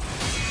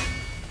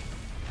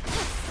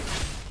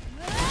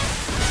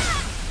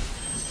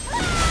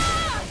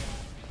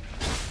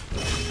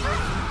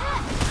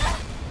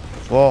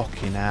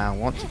 Fucking hell, I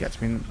want to get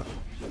to me.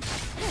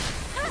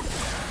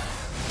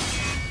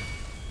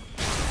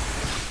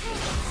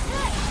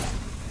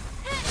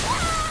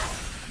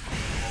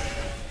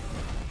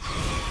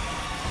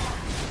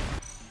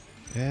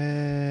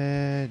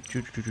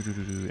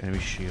 Enemy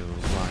shield,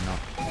 why not?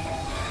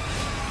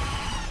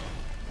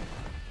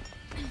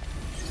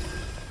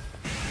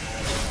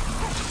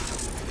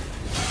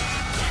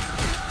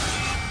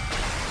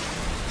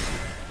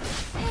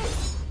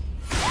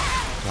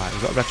 Right,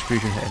 we've got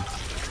retribution hitting.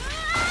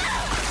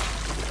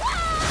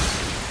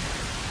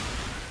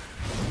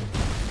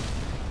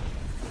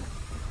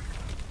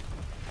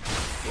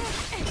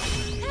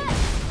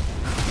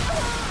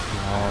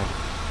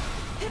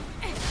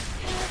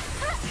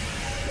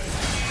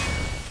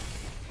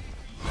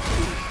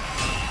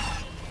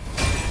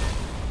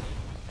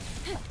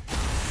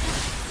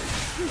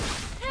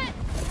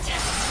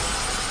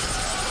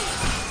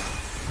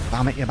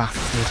 Damn it, you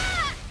bastard.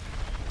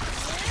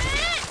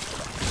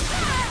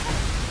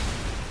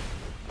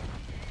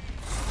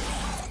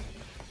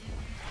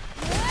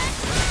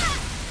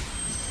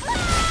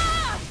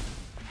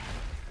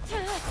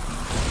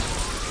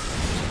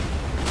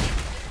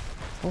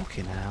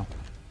 Fucking hell.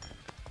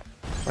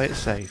 Play it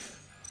safe.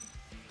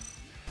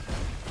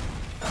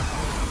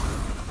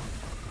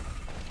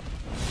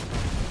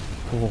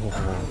 Oh.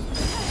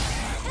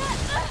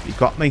 You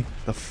got me.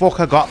 The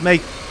fucker got me.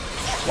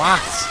 What?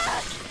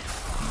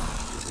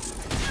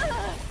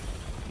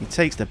 He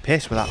takes the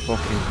piss with that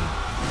fucking...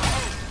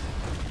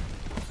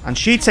 And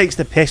she takes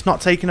the piss not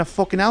taking her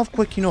fucking health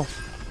quick enough.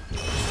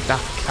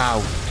 Daft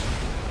cow.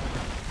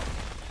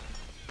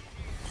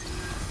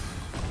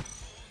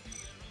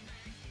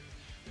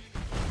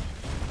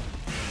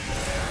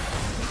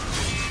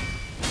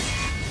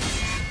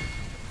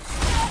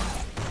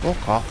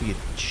 Fuck off, you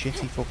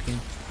shitty fucking...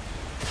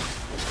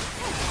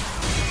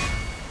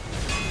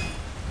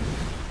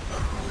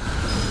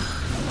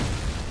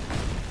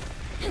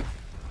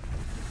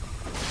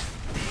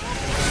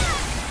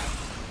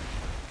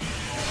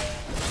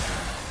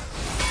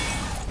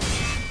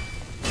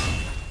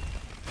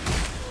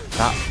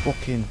 That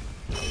fucking...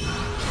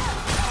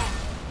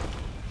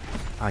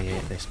 I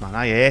hate this, man.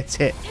 I hate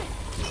it.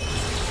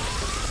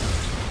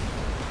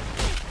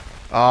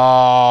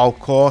 Oh, of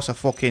course a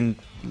fucking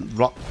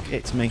rock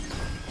hits me.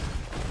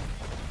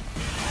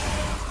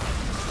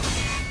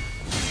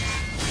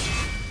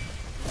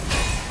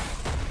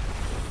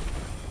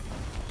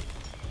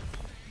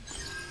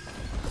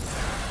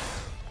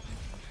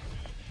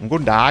 I'm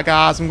gonna die,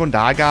 guys. I'm gonna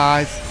die,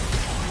 guys.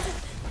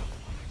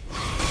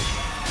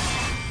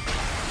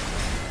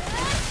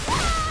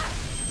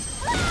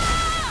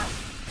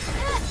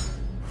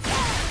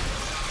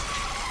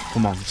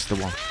 Come on, it's the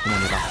one. Come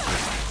on, you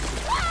bastard.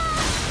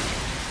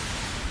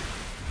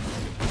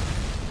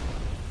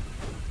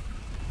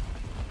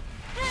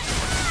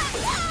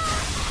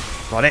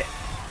 Got it.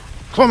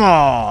 Come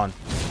on.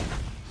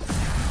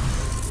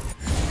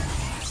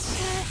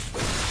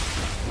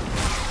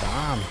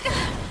 Damn.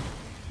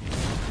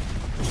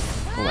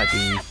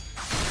 Bloody.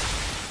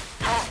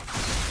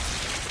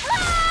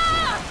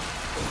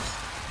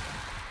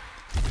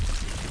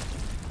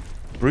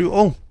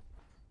 Brutal.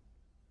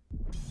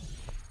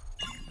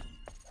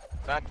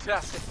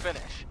 Fantastic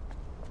finish.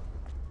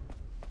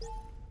 You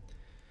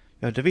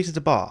have defeated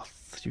the boss.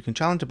 You can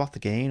challenge the boss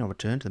again or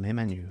return to the main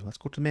menu. Let's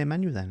go to the main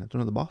menu then. I've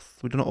done the boss.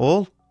 We've done it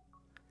all.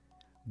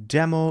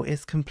 Demo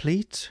is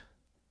complete.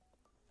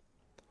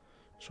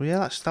 So yeah,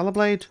 that's Stellar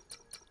Blade.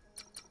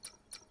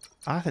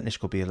 I think this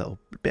could be a little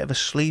bit of a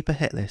sleeper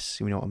hit, this.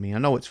 You know what I mean? I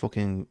know it's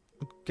fucking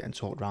getting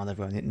talked around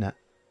everywhere on the internet.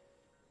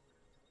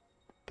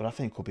 But I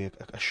think it could be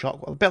a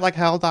shock. A bit like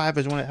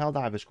Helldivers. When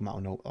Helldivers come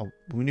out,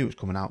 we knew it was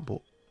coming out,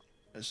 but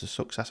it's the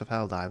success of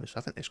Helldivers.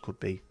 I think this could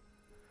be...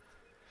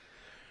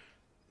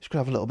 This could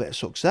have a little bit of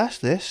success,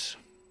 this.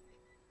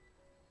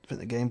 I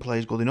think the gameplay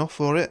is good enough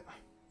for it.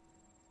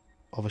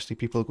 Obviously,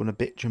 people are going to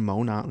bitch and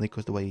moan, aren't they?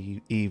 Because the way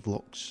Eve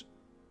looks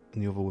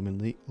and the other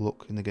women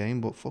look in the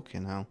game. But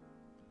fucking hell.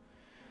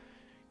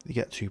 They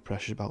get too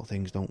precious about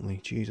things, don't they?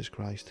 Jesus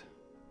Christ.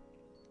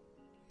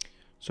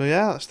 So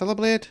yeah, that's Stellar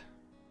Blade.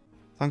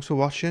 Thanks for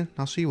watching.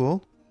 I'll see you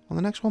all on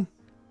the next one.